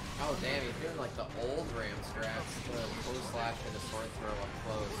 Oh damn, he's doing like the old Ram strats, the close slash and the sword throw up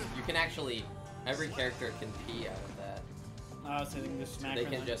close. You can actually, every character can pee out of that. Oh, so they can just smack They her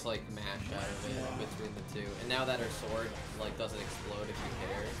can then. just like mash out of it between the two. And now that her sword like doesn't explode if you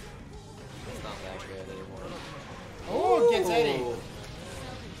hit her, it's not that good anymore. Oh, it gets Eddie. Ooh.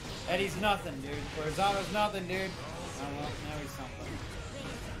 Eddie's nothing, dude. Or Zato's nothing, dude. Oh well, now he's something.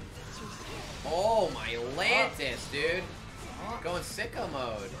 Oh my Lantis, dude! Going sicko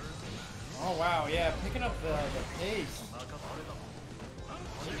mode. Oh wow, yeah, picking up the pace.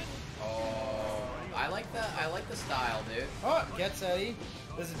 Oh, I like the style, dude. Oh, gets Eddie.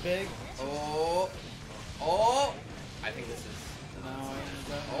 This is big. Oh, I think this is. No, he's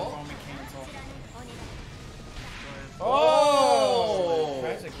got Oh. moment cancel. Oh!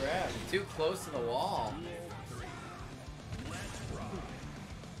 Tries to grab. Too close to the wall.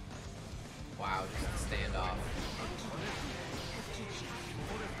 Wow, just a standoff.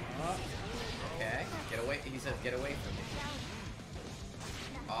 Okay, get away. He says, "Get away from me."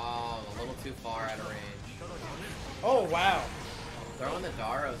 Oh, a little too far out of range. Oh wow. Throwing the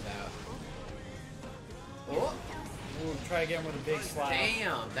Daros out. Oh, Ooh, try again with a big slap.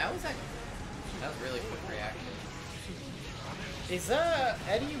 damn! That was really quick reaction. Is that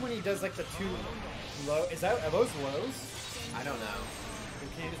Eddie when he does like the 2 low? Are those lows? I don't know. Or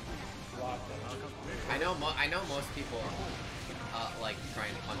can you just block them? I know most people like try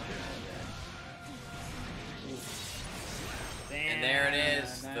and punch him out of that. Damn, And there it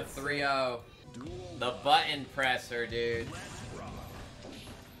is, the that's- 3-0. The button presser, dude.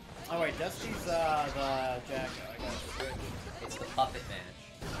 Oh wait, Dusty's the Jack. I got it. It's the puppet match.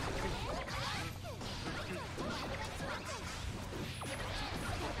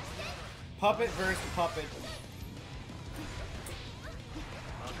 Puppet versus puppet.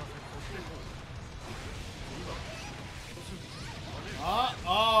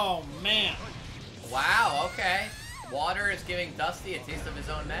 Oh man. Wow, okay. Water is giving Dusty a taste of his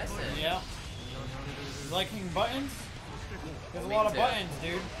own medicine. Yeah. Liking buttons? There's a Me lot of too. buttons,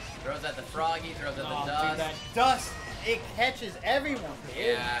 dude. Throws at the froggy, throws at the Oh, dust. dude, that dust, it catches everyone, dude.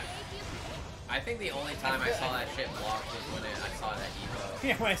 Yeah. I think the only time I saw that shit blocked was when I saw that Evo.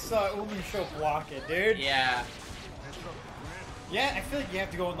 Yeah, when I saw Umisho block it, dude. Yeah. Yeah, I feel like you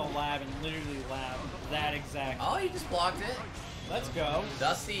have to go in the lab and literally lab that exact. Oh, he just blocked it. Let's go.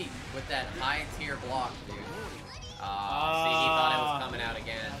 Dusty with that high tier block, dude. See, he thought it was coming out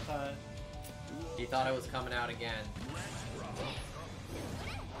again. He thought it was coming out again.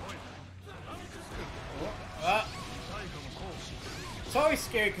 It's always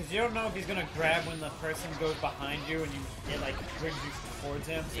scary because you don't know if he's gonna grab when the person goes behind you and it like brings you towards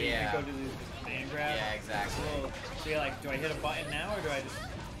him, so you can go to the man grab. Yeah, exactly. So you're like, do I hit a button now or do I just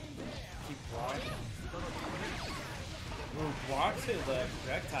keep blocking? Ooh, blocks his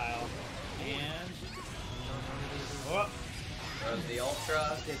projectile and Throws the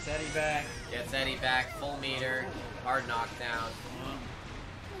ultra. gets Eddie back. Gets Eddie back, full meter, hard knockdown.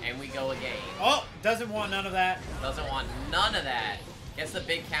 And we go again. Oh, doesn't want none of that. Doesn't want none of that. Gets the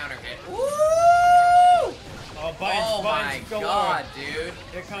big counter hit. Woo! Oh, buttons, Oh my buttons galore. god, dude.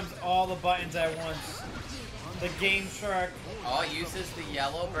 Here comes all the buttons at once. The Game Shark. Oh, uses the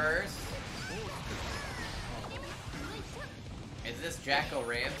yellow burst. Is this Jacko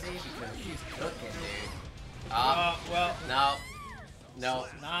Ramsey? Because she's cooking, dude. Well. No. No.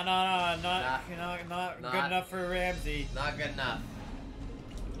 No, not good enough for Ramsey. Not good enough.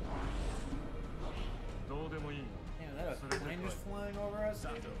 Damn, that a plane just flying over us?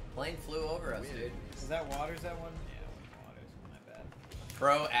 Plane flew over us, dude. Is that Waters, that one? Yeah, Waters. My bad.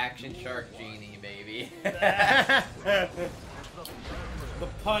 Pro Action Shark Genie, baby. The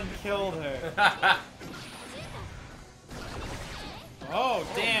pun killed her. Oh,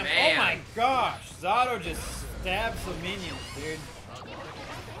 damn. man. Oh, my gosh. Zato just stabs the minions, dude.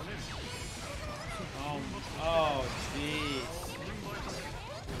 Oh, jeez.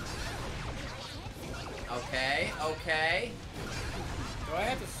 Okay, okay. Do I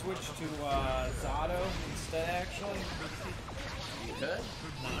have to switch to Zato instead, actually? You could.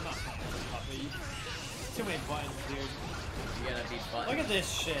 No, I'm not playing with Puppy. Too many buttons, dude. You're gonna be fun. Look at this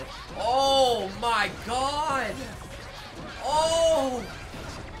shit. Oh my god! Oh!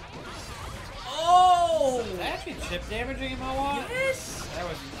 Oh! Is that actually chip damaging him a lot? Yes! That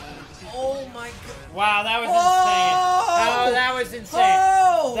was Oh my god. wow, that was Oh! insane. Oh, that was insane.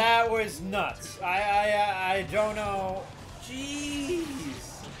 Oh! That was nuts. I don't know. Jeez!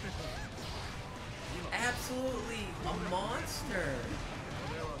 Absolutely a monster.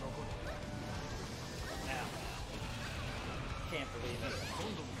 Can't believe it.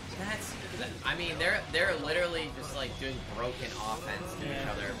 I mean, they're literally just like doing broken offense to each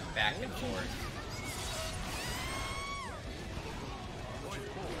other back and forth.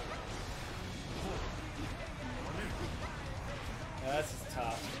 Yeah, this is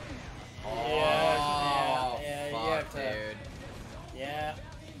tough. Oh, yeah, you fuck, have to- dude. Yeah.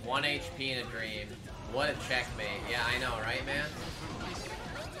 1 HP in a dream. What a checkmate. Yeah, I know, right, man?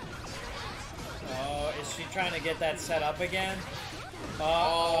 Oh, is she trying to get that set up again?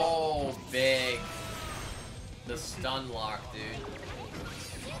 Oh, big. The stun lock, dude.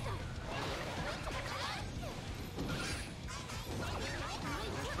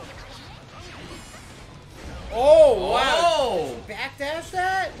 Oh, wow. Oh! Backdash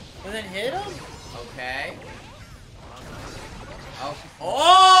that? And then hit him? Okay. Oh!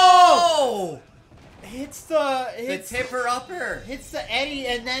 Oh! Hits the... The tipper upper. Hits the Eddie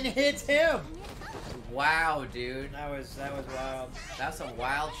and then hits him. Wow, dude. That was wild. That's some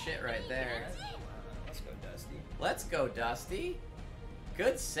wild shit right there. Let's go, Dusty. Let's go, Dusty.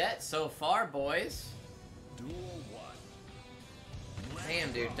 Good set so far, boys. Duel 1.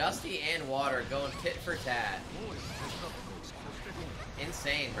 Damn, dude. Dusty and Water going tit for tat.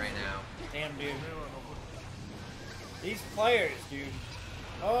 Insane right now. Damn, dude. These players, dude.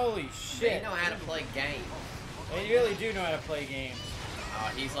 Holy They shit. know how to play games. They really do know how to play games.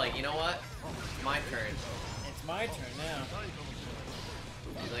 He's like, you know what? It's my turn. It's my turn now.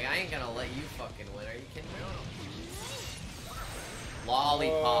 He's like, I ain't gonna let you fucking win. Are you kidding me?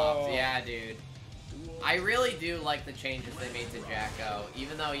 Lollipops. Whoa. Yeah, dude. I really do like the changes they made to Jacko,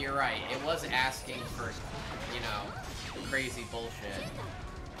 even though you're right, it was asking for, you know, crazy bullshit.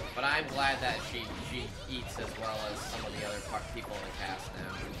 But I'm glad that she eats as well as some of the other people in the cast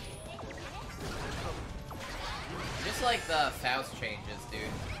now. Just like the Faust changes, dude.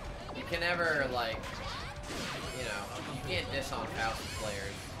 You can never, like, you know, you can't diss on Faust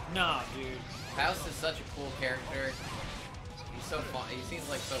players. Nah, dude. Faust is such a cool character. He's so fun. He seems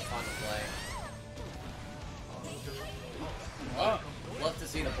like so fun to play. Oh. Love to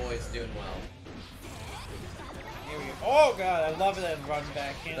see the boys doing well. Here we go. Oh god, I love that run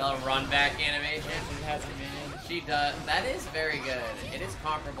back. The run back animation. She has a minion. She does. That is very good. It is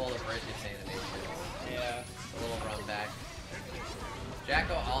comparable to Bridget's animation. Yeah. A little run back.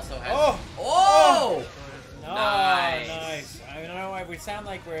 Jacko also has. Oh! Oh! No, Nice. nice. I don't know why we sound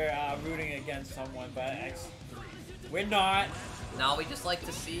like we're rooting against someone, but we're not. No, we just like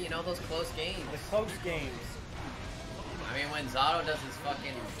to see, you know, those close games. The close games. I mean, when Zato does his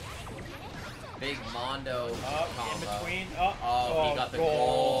fucking big Mondo combo. In between. Oh, he got the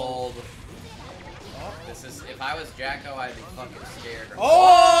gold. Oh. This is, if I was Jacko, I'd be fucking scared.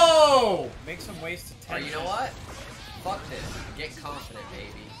 Oh! Make some wasted Or tension. you know what? Fuck this. Get confident,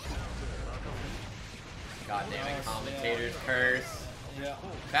 baby. God damn it, commentator's curse. Yeah.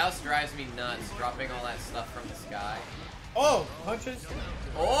 Faust drives me nuts, dropping all that stuff from the sky. Oh! Punches.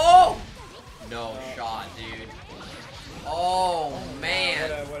 Oh! No shot, dude. Oh, man.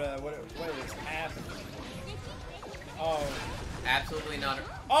 What is happening? Oh. Absolutely not.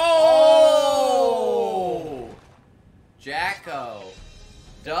 Oh! Jacko.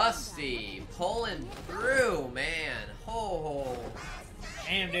 Dusty. Pulling through, man. Oh.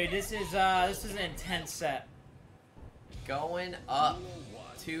 Damn, dude, this is an intense set. Going up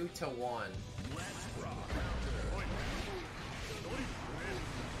 2-1.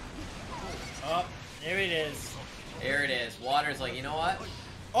 Oh, there it is. There it is. Water's like, you know what?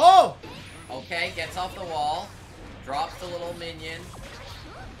 Oh! Okay, gets off the wall. Drops the little minion.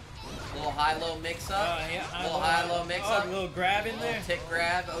 Little high-low mix-up. Yeah, little high-low mix-up. Oh, a little grab in there. Tick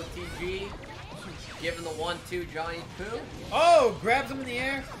grab, OTG. Giving the 1-2 Johnny Poo. Oh, grabs him in the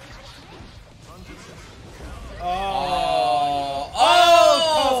air. Oh.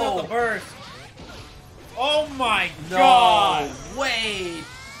 Calls out the burst. Oh my god. No way.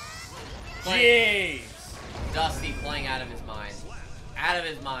 Jeez. Dusty playing out of his mind. Out of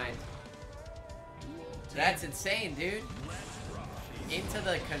his mind. That's insane, dude. Into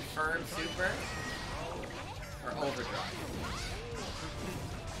the confirmed super. Or overdrive.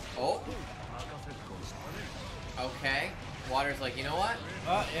 Oh. Okay. Water's like, you know what?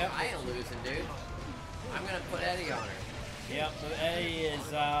 Oh, yeah. I ain't losing, dude. I'm gonna put Eddie on her. Yep, so Eddie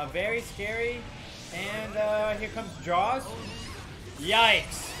is very scary. And here comes Jaws.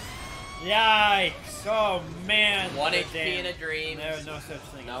 Yikes. Yikes. Oh, man. 1 HP in a dream. There was no such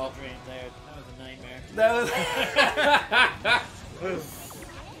thing as a dream there. That was a nightmare. That was...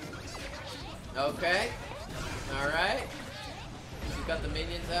 Okay. Alright. She's got the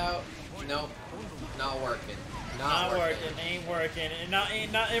minions out. Nope. Not working. Not working. Ain't working.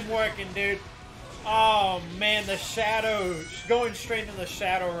 Ain't nothing working, dude. Oh, man, the shadow. Going straight into the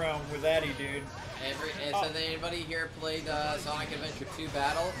shadow realm with Eddie, dude. Has anybody here played Sonic Adventure 2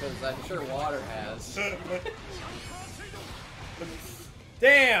 Battle? Because I'm sure Water has.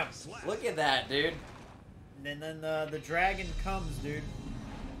 Damn! Look at that, dude. And then the dragon comes, dude.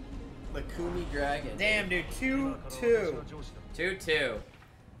 The Kumi Dragon. Damn, dude. 2-2. 2-2.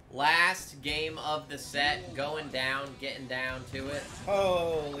 Last game of the set. Going down, getting down to it.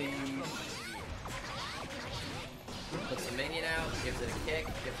 Holy. Puts a minion out, gives it a kick,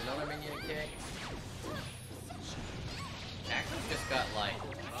 gives another minion a kick. Actually just got like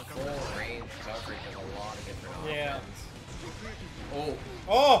full range coverage of a lot of different options. Yeah. Oh.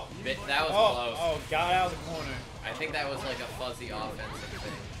 Oh! That was close. Oh, got out of the corner. I think that was like a fuzzy offensive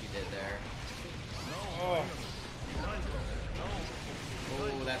thing he did there. Oh.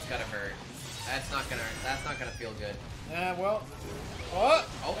 Oh, that's gotta hurt. That's not gonna feel good. Well. Oh!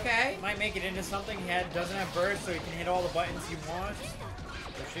 Okay. Might make it into something. He doesn't have burst, so he can hit all the buttons he wants.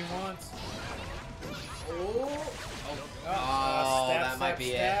 Or she wants. Oh. Stab, that might be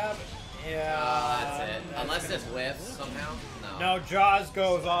stab. it. Yeah. That's it. Unless this whiffs somehow. No. No, Jaws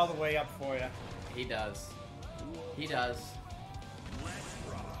goes all the way up for you. He does. He does.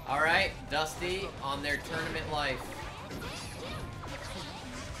 Alright, Dusty on their tournament life.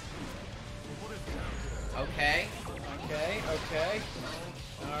 Okay. Okay.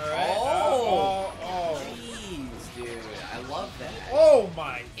 Alright. Oh! Jeez, dude. I love that. Oh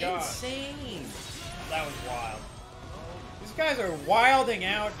my god. Insane. That was wild. These guys are wilding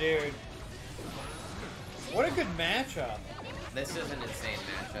out, dude. What a good matchup. This is an insane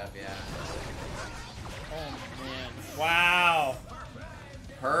matchup, yeah. Oh man. Wow.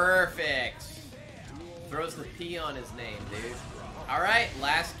 Perfect. Throws the P on his name, dude. Alright,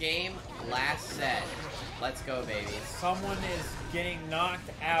 last game, last set. Let's go, baby. Someone is getting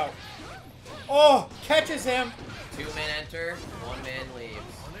knocked out. Oh! Catches him! 2 men enter, 1 man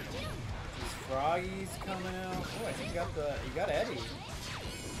leaves. These Froggy's coming out. Oh, I think you got Eddie.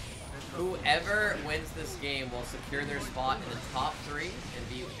 Whoever wins this game will secure their spot in the top 3 and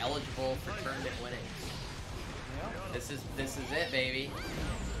be eligible for tournament winnings. This is it, baby.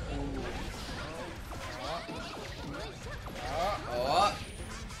 Oh.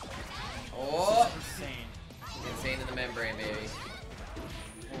 Oh. Insane. Insane in the membrane, baby.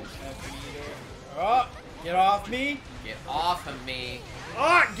 Oh, get off me. Get off of me.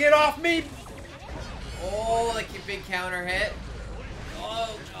 Oh, get off me. Oh, like your big counter hit.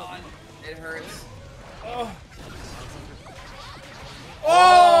 Oh, God. It hurts. Oh.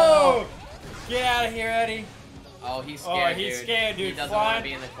 Oh! Get out of here, Eddie. Oh, he's scared, he's scared, dude. He doesn't want to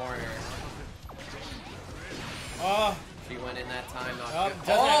be in the corner. Oh. She went in that time. Doesn't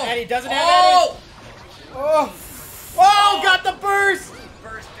have Eddie. Doesn't have Eddie. Oh. Oh, got the burst.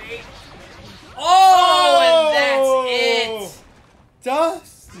 Burst bait. Oh, and that's it.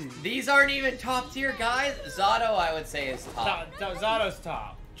 Dusty. These aren't even top tier guys. Zato, I would say, is top. Zato's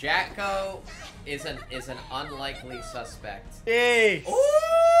top. Jacko is an unlikely suspect. Hey.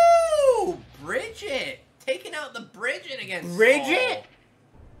 Ooh, Bridget taking out the Bridget against Bridget.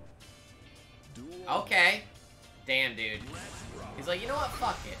 Soul. Okay. Damn, dude. He's like, you know what?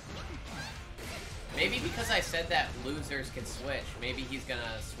 Fuck it. Maybe because I said that losers can switch, maybe he's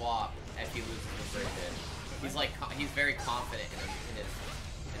gonna swap if he loses to Bridget. He's like, he's very confident in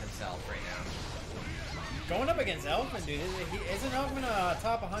himself right now. Going up against Elkmin, dude. Isn't Elkmin a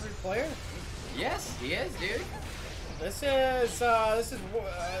top 100 player? Yes, he is, dude. This is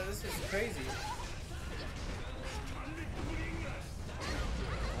crazy.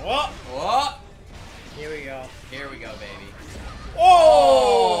 Whoa! Whoa! Here we go. Here we go, baby.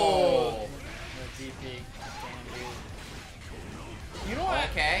 Oh! The DP. Damn, dude. You know what?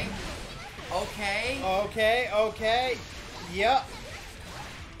 Okay. Okay. Okay. Yep.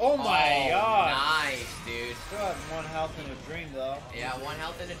 Oh my god. Nice, dude. Still have 1 health in a dream, though. Yeah, 1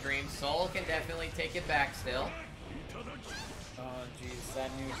 health in a dream. Soul can definitely take it back still. Oh, jeez. That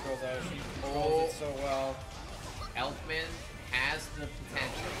neutral, though. She controls it so well. Elkmin has the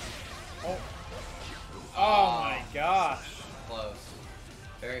potential. Oh. Oh my gosh. Close.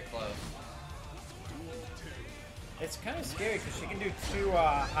 Very close. It's kind of scary because she can do 2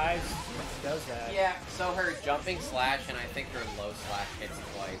 highs when she does that. Yeah, so her jumping slash and I think her low slash hits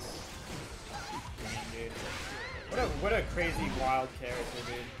twice. Dude. What a crazy wild character,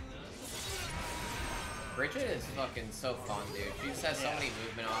 dude. Bridget is fucking so fun, dude. She just has so many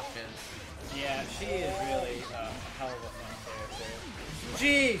movement options. Yeah, she is really a hell of a fun character.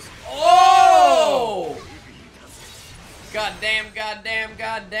 Jeez! Oh! Goddamn, goddamn,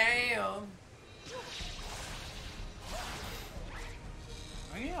 goddamn.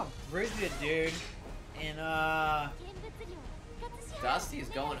 Yeah, Bridget, dude. And, Dusty's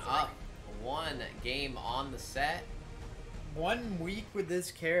going up 1 game on the set. 1 week with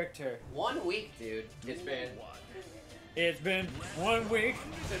this character. 1 week, dude. It's been 1 week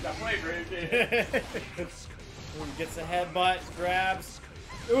since I played Bridget. Ooh, gets a headbutt, grabs.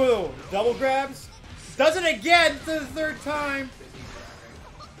 Ooh, double grabs. Does it again for the 3rd time.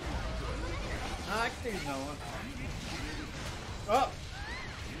 I can do no one. Oh.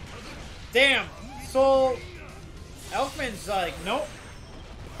 Damn. Soul. Elkman's like, nope.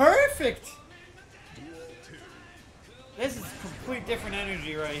 Perfect. This is complete different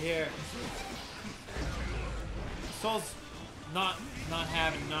energy right here. Soul's not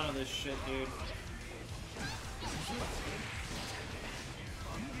having none of this shit, dude.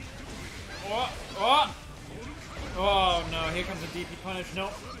 Oh no, here comes a DP punish.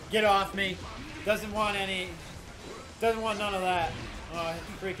 Nope. Get off me. Doesn't want none of that.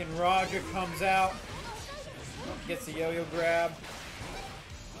 Freaking Roger comes out. Gets the yo-yo grab.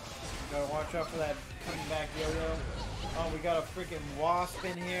 Gotta watch out for that coming back yo-yo. Oh, we got a freaking wasp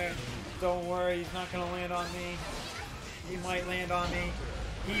in here. Don't worry, he's not gonna land on me. He might land on me.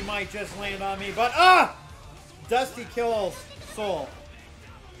 He might just land on me, but Dusty kills Soul.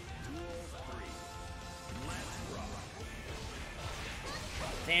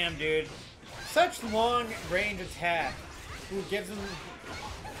 Damn, dude. Such long range attack. Ooh, gives him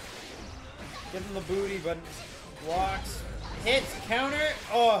the booty, but blocks. Hits, counter.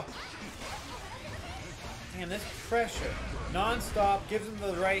 Oh. Man, this pressure. Non-stop. Gives him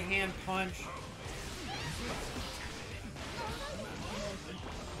the right hand punch.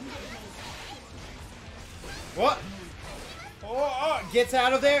 What? Oh, gets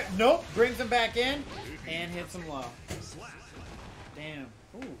out of there. Nope. Brings him back in. And hits him low. Damn.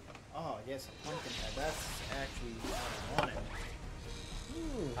 Ooh. Oh, yes, a pumpkin head. That's actually what I wanted.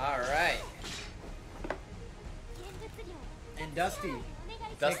 Ooh. Alright. And Dusty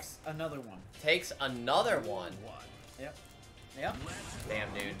takes another one. Takes another one. Yep. Yep.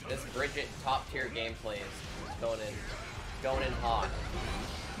 Damn, dude. This Bridget top tier gameplay is going in hot.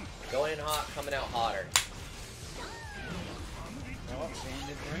 Going in hot, coming out hotter. Oh,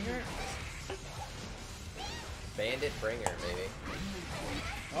 Bandit Bringer. Bandit Bringer, baby.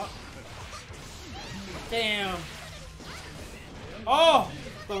 Oh. Damn. Oh!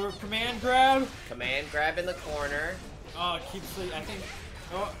 The command grab. Command grab in the corner. Oh, it keeps the, I think.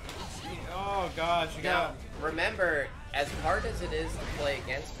 Oh gosh, you Now, got. remember, as hard as it is to play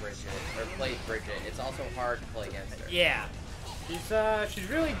against Bridget, or play Bridget, it's also hard to play against her. Yeah. She's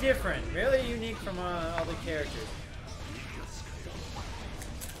really different, really unique from other characters.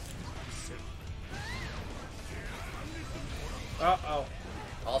 Uh-oh.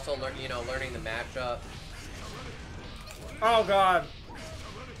 Also, learning the matchup. Oh god.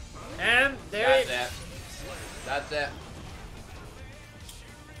 And there. That's it.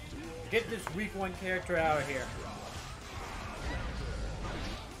 Get this weak one character out of here.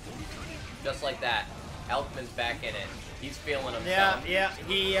 Just like that. Elkman's back in it. He's feeling himself. Yeah.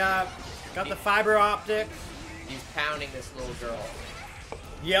 He got the fiber optics. He's pounding this little girl.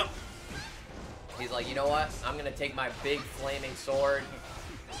 Yep. He's like, you know what? I'm gonna take my big flaming sword.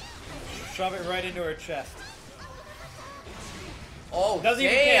 Shove it right into her chest. Oh, Doesn't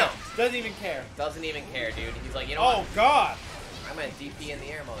even care. Doesn't even care. Doesn't even care, dude. He's like, you know what? Oh god. I'm gonna DP in the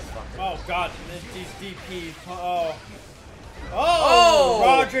air, motherfucker. Oh god, these DPs. Oh,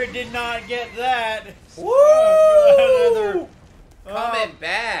 Roger did not get that. Woo! Coming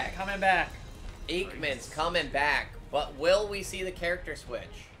back. Coming back. Elkmin's coming back. But will we see the character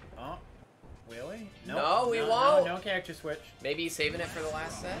switch? Oh, will we? Nope. No, we won't. No character switch. Maybe he's saving it for the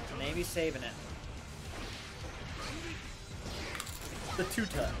last set? Maybe saving it. The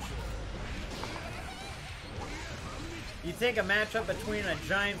two-touch. You'd think a matchup between a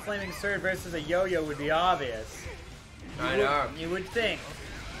giant flaming sword versus a yo-yo would be obvious. I know. You would think.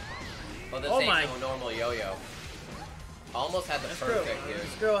 Well, this ain't no normal yo-yo. Almost had the perfect, dude.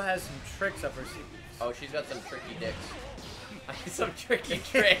 This girl has some tricks up her sleeve. Oh, she's got some tricky dicks. Some tricky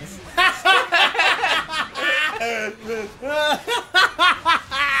tricks.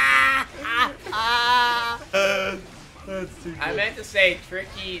 That's too good. I meant to say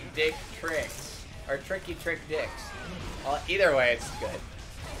tricky dick tricks. Or tricky trick dicks. Well, either way, it's good.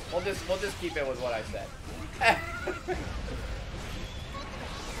 We'll just keep it with what I said.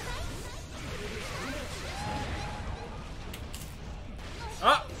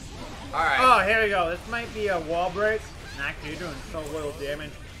 Oh! Alright. Oh, here we go. This might be a wall break. Actually, you're doing so little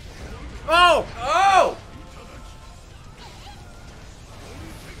damage. Oh! Oh!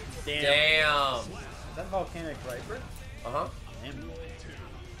 Damn. Damn. Is that Volcanic Viper? Uh-huh. Damn.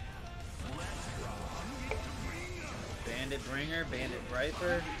 Bandit Bringer, Bandit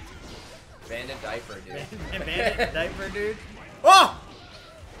Viper. Bandit diaper, dude. Bandit Diaper, dude. Oh!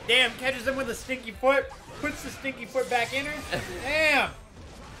 Damn, catches him with a stinky foot. Puts the stinky foot back in her. Damn.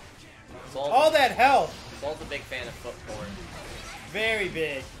 All that health. Saul's a big fan of foot porn. Very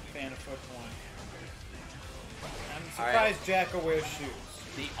big fan of foot porn. I'm surprised Jack will wear shoes.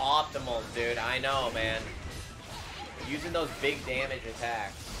 The optimals, dude. I know, man. Using those big damage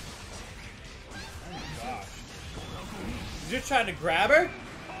attacks. Oh my gosh. You just trying to grab her?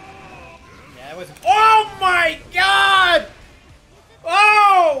 Yeah, it was. Oh my god!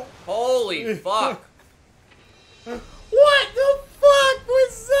 Oh! Holy fuck. What the fuck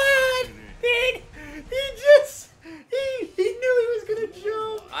was that? He knew he was gonna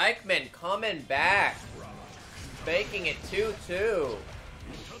jump. Elkmin coming back. Making it 2-2.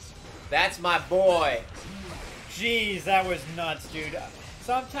 That's my boy. Jeez, that was nuts, dude.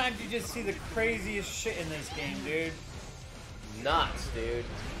 Sometimes you just see the craziest shit in this game, dude. Nuts, dude.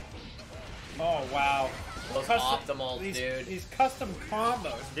 Oh, wow. Those optimals, dude. These custom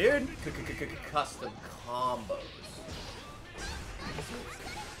combos, dude. Custom combos.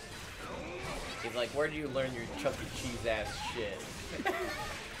 He's like, where do you learn your Chuck E. Cheese ass shit?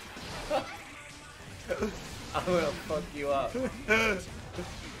 I'm gonna fuck you up.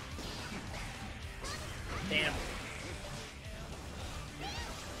 Damn.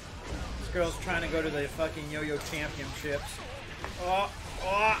 This girl's trying to go to the fucking yo-yo championships.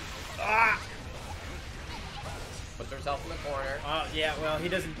 Puts herself in the corner. Yeah, well, he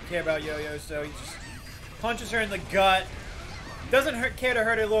doesn't care about yo-yos, so he just punches her in the gut. Doesn't care to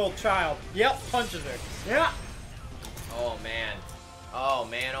hurt a little child. Yep, punches her. Yeah. Oh, man. Oh,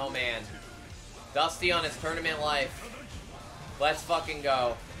 man, oh, man. Dusty on his tournament life. Let's fucking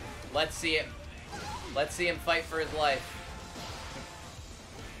go. Let's see it. Let's see him fight for his life.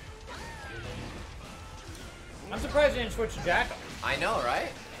 I'm surprised he didn't switch to Jackal. I know,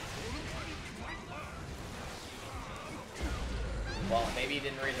 right? Well, maybe he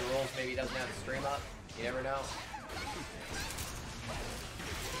didn't read the rules. Maybe he doesn't have the stream up. You never know.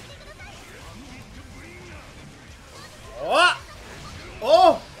 Oh!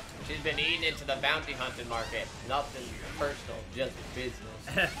 Oh! She's been eating into the bounty hunting market. Nothing personal, just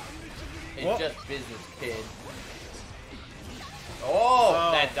business. It's just business, kid.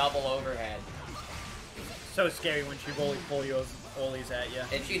 Oh, that double overhead. So scary when she ollies at you.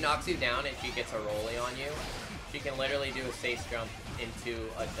 And she knocks you down and she gets a rollie on you. She can literally do a safe jump into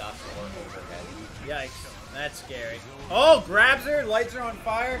a dust or overhead. Yikes. That's scary. Oh, grabs her, lights her on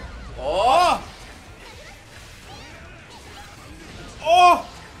fire. Oh! Oh!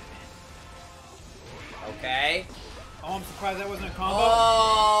 Okay. Oh, I'm surprised that wasn't a combo.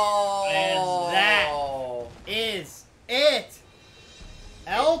 Oh! And that is it.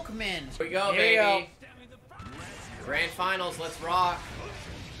 Elkmin. Here we go, Here we baby. Grand finals, let's rock.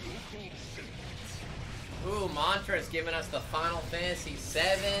 Ooh, Mantra's giving us the Final Fantasy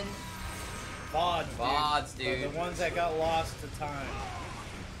VII. VODs, dude. The ones that got lost to time.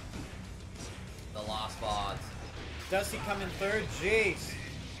 The lost VODs. Dusty come in third? Jeez.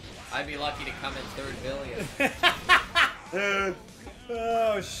 I'd be lucky to come in third billion.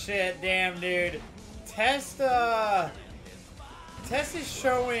 Oh, shit. Damn, dude. Test is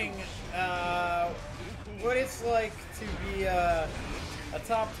showing what it's like to be a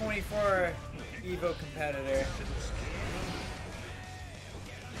top 24 Evo competitor.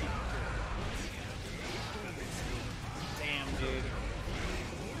 Damn, dude.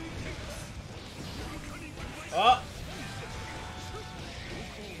 Oh!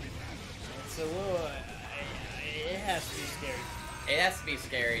 It's a little... it has to be scary. It has to be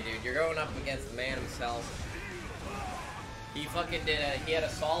scary, dude. You're going up against the man himself. He fucking he had a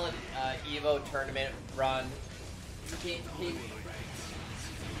solid Evo tournament run.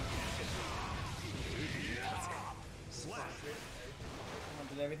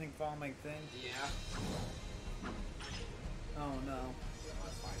 Did everything fall my thing? Yeah. Oh no.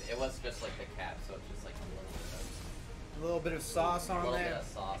 It was just like the cap, so it's just like A little bit of sauce a on little bit there. of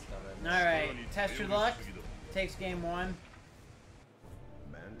sauce coming. Alright, test your luck. Takes game one.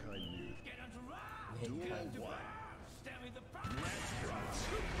 Mankind Youth. Duel 1.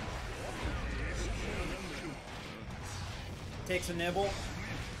 Takes a nibble.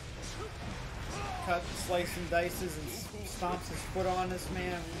 Cut, slice and dices and stomps his foot on this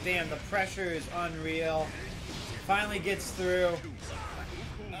man. Damn, the pressure is unreal. Finally gets through.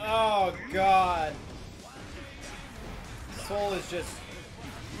 Oh god. Soul is just...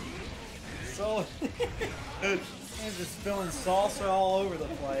 Soul... He's just spilling salsa all over the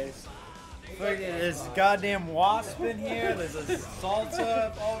place. There's a goddamn wasp in here. There's a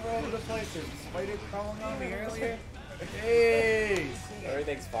salsa all over the place. There's a spider crawling on me earlier. Hey!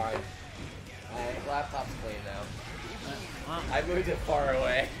 Everything's fine. My laptop's clean now. Uh, I moved it far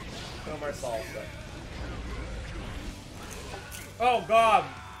away. No more salsa. Oh god!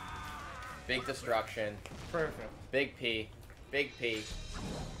 Big destruction. Perfect. Big P. Big P.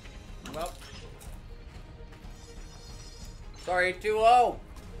 Well, Sorry, 2-0.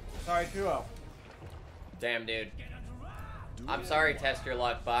 sorry, 2-0. Damn, dude. I'm sorry, Test Your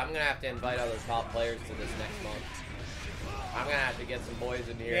Luck, but I'm going to have to invite other top players to this next month. I'm going to have to get some boys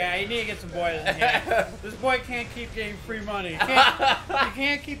in here. Yeah, you need to get some boys in here. This boy can't keep getting free money. He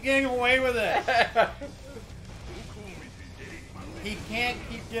can't keep getting away with it. He can't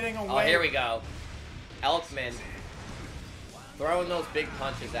keep getting away. Oh, here we go. Elkmin. Throwing those big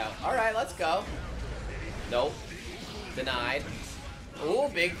punches out. Alright, let's go. Nope. Denied. Ooh,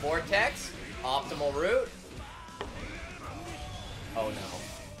 big vortex. Optimal route. Oh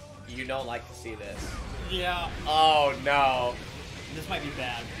no. You don't like to see this. Yeah. Oh no. This might be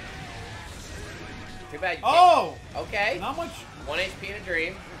bad. Too bad you Oh! can't. Okay. Not much. 1 HP in a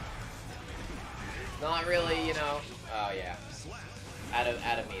dream. Not really, you know. Oh yeah. Out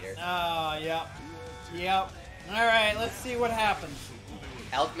of meter. Yep. Yep. Alright, let's see what happens.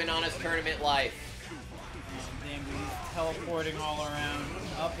 Elkmin on his tournament life. Oh, damn, dude, he's teleporting all around.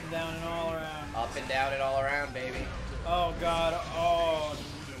 Up and down and all around. Up and down and all around, baby. Oh god. Oh.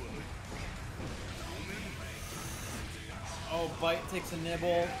 Oh, Bite takes a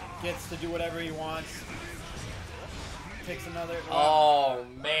nibble. Gets to do whatever he wants. Takes another. Oh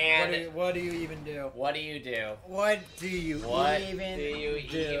man. What do you even do? What do you do? What do you What even do you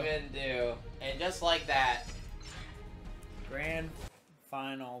even do? And just like that, Grand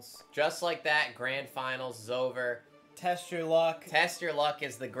finals. just like that, grand finals is over. Test your luck. Test Your Luck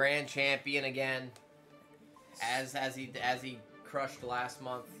is the grand champion again, as he crushed last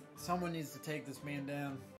month. Someone needs to take this man down.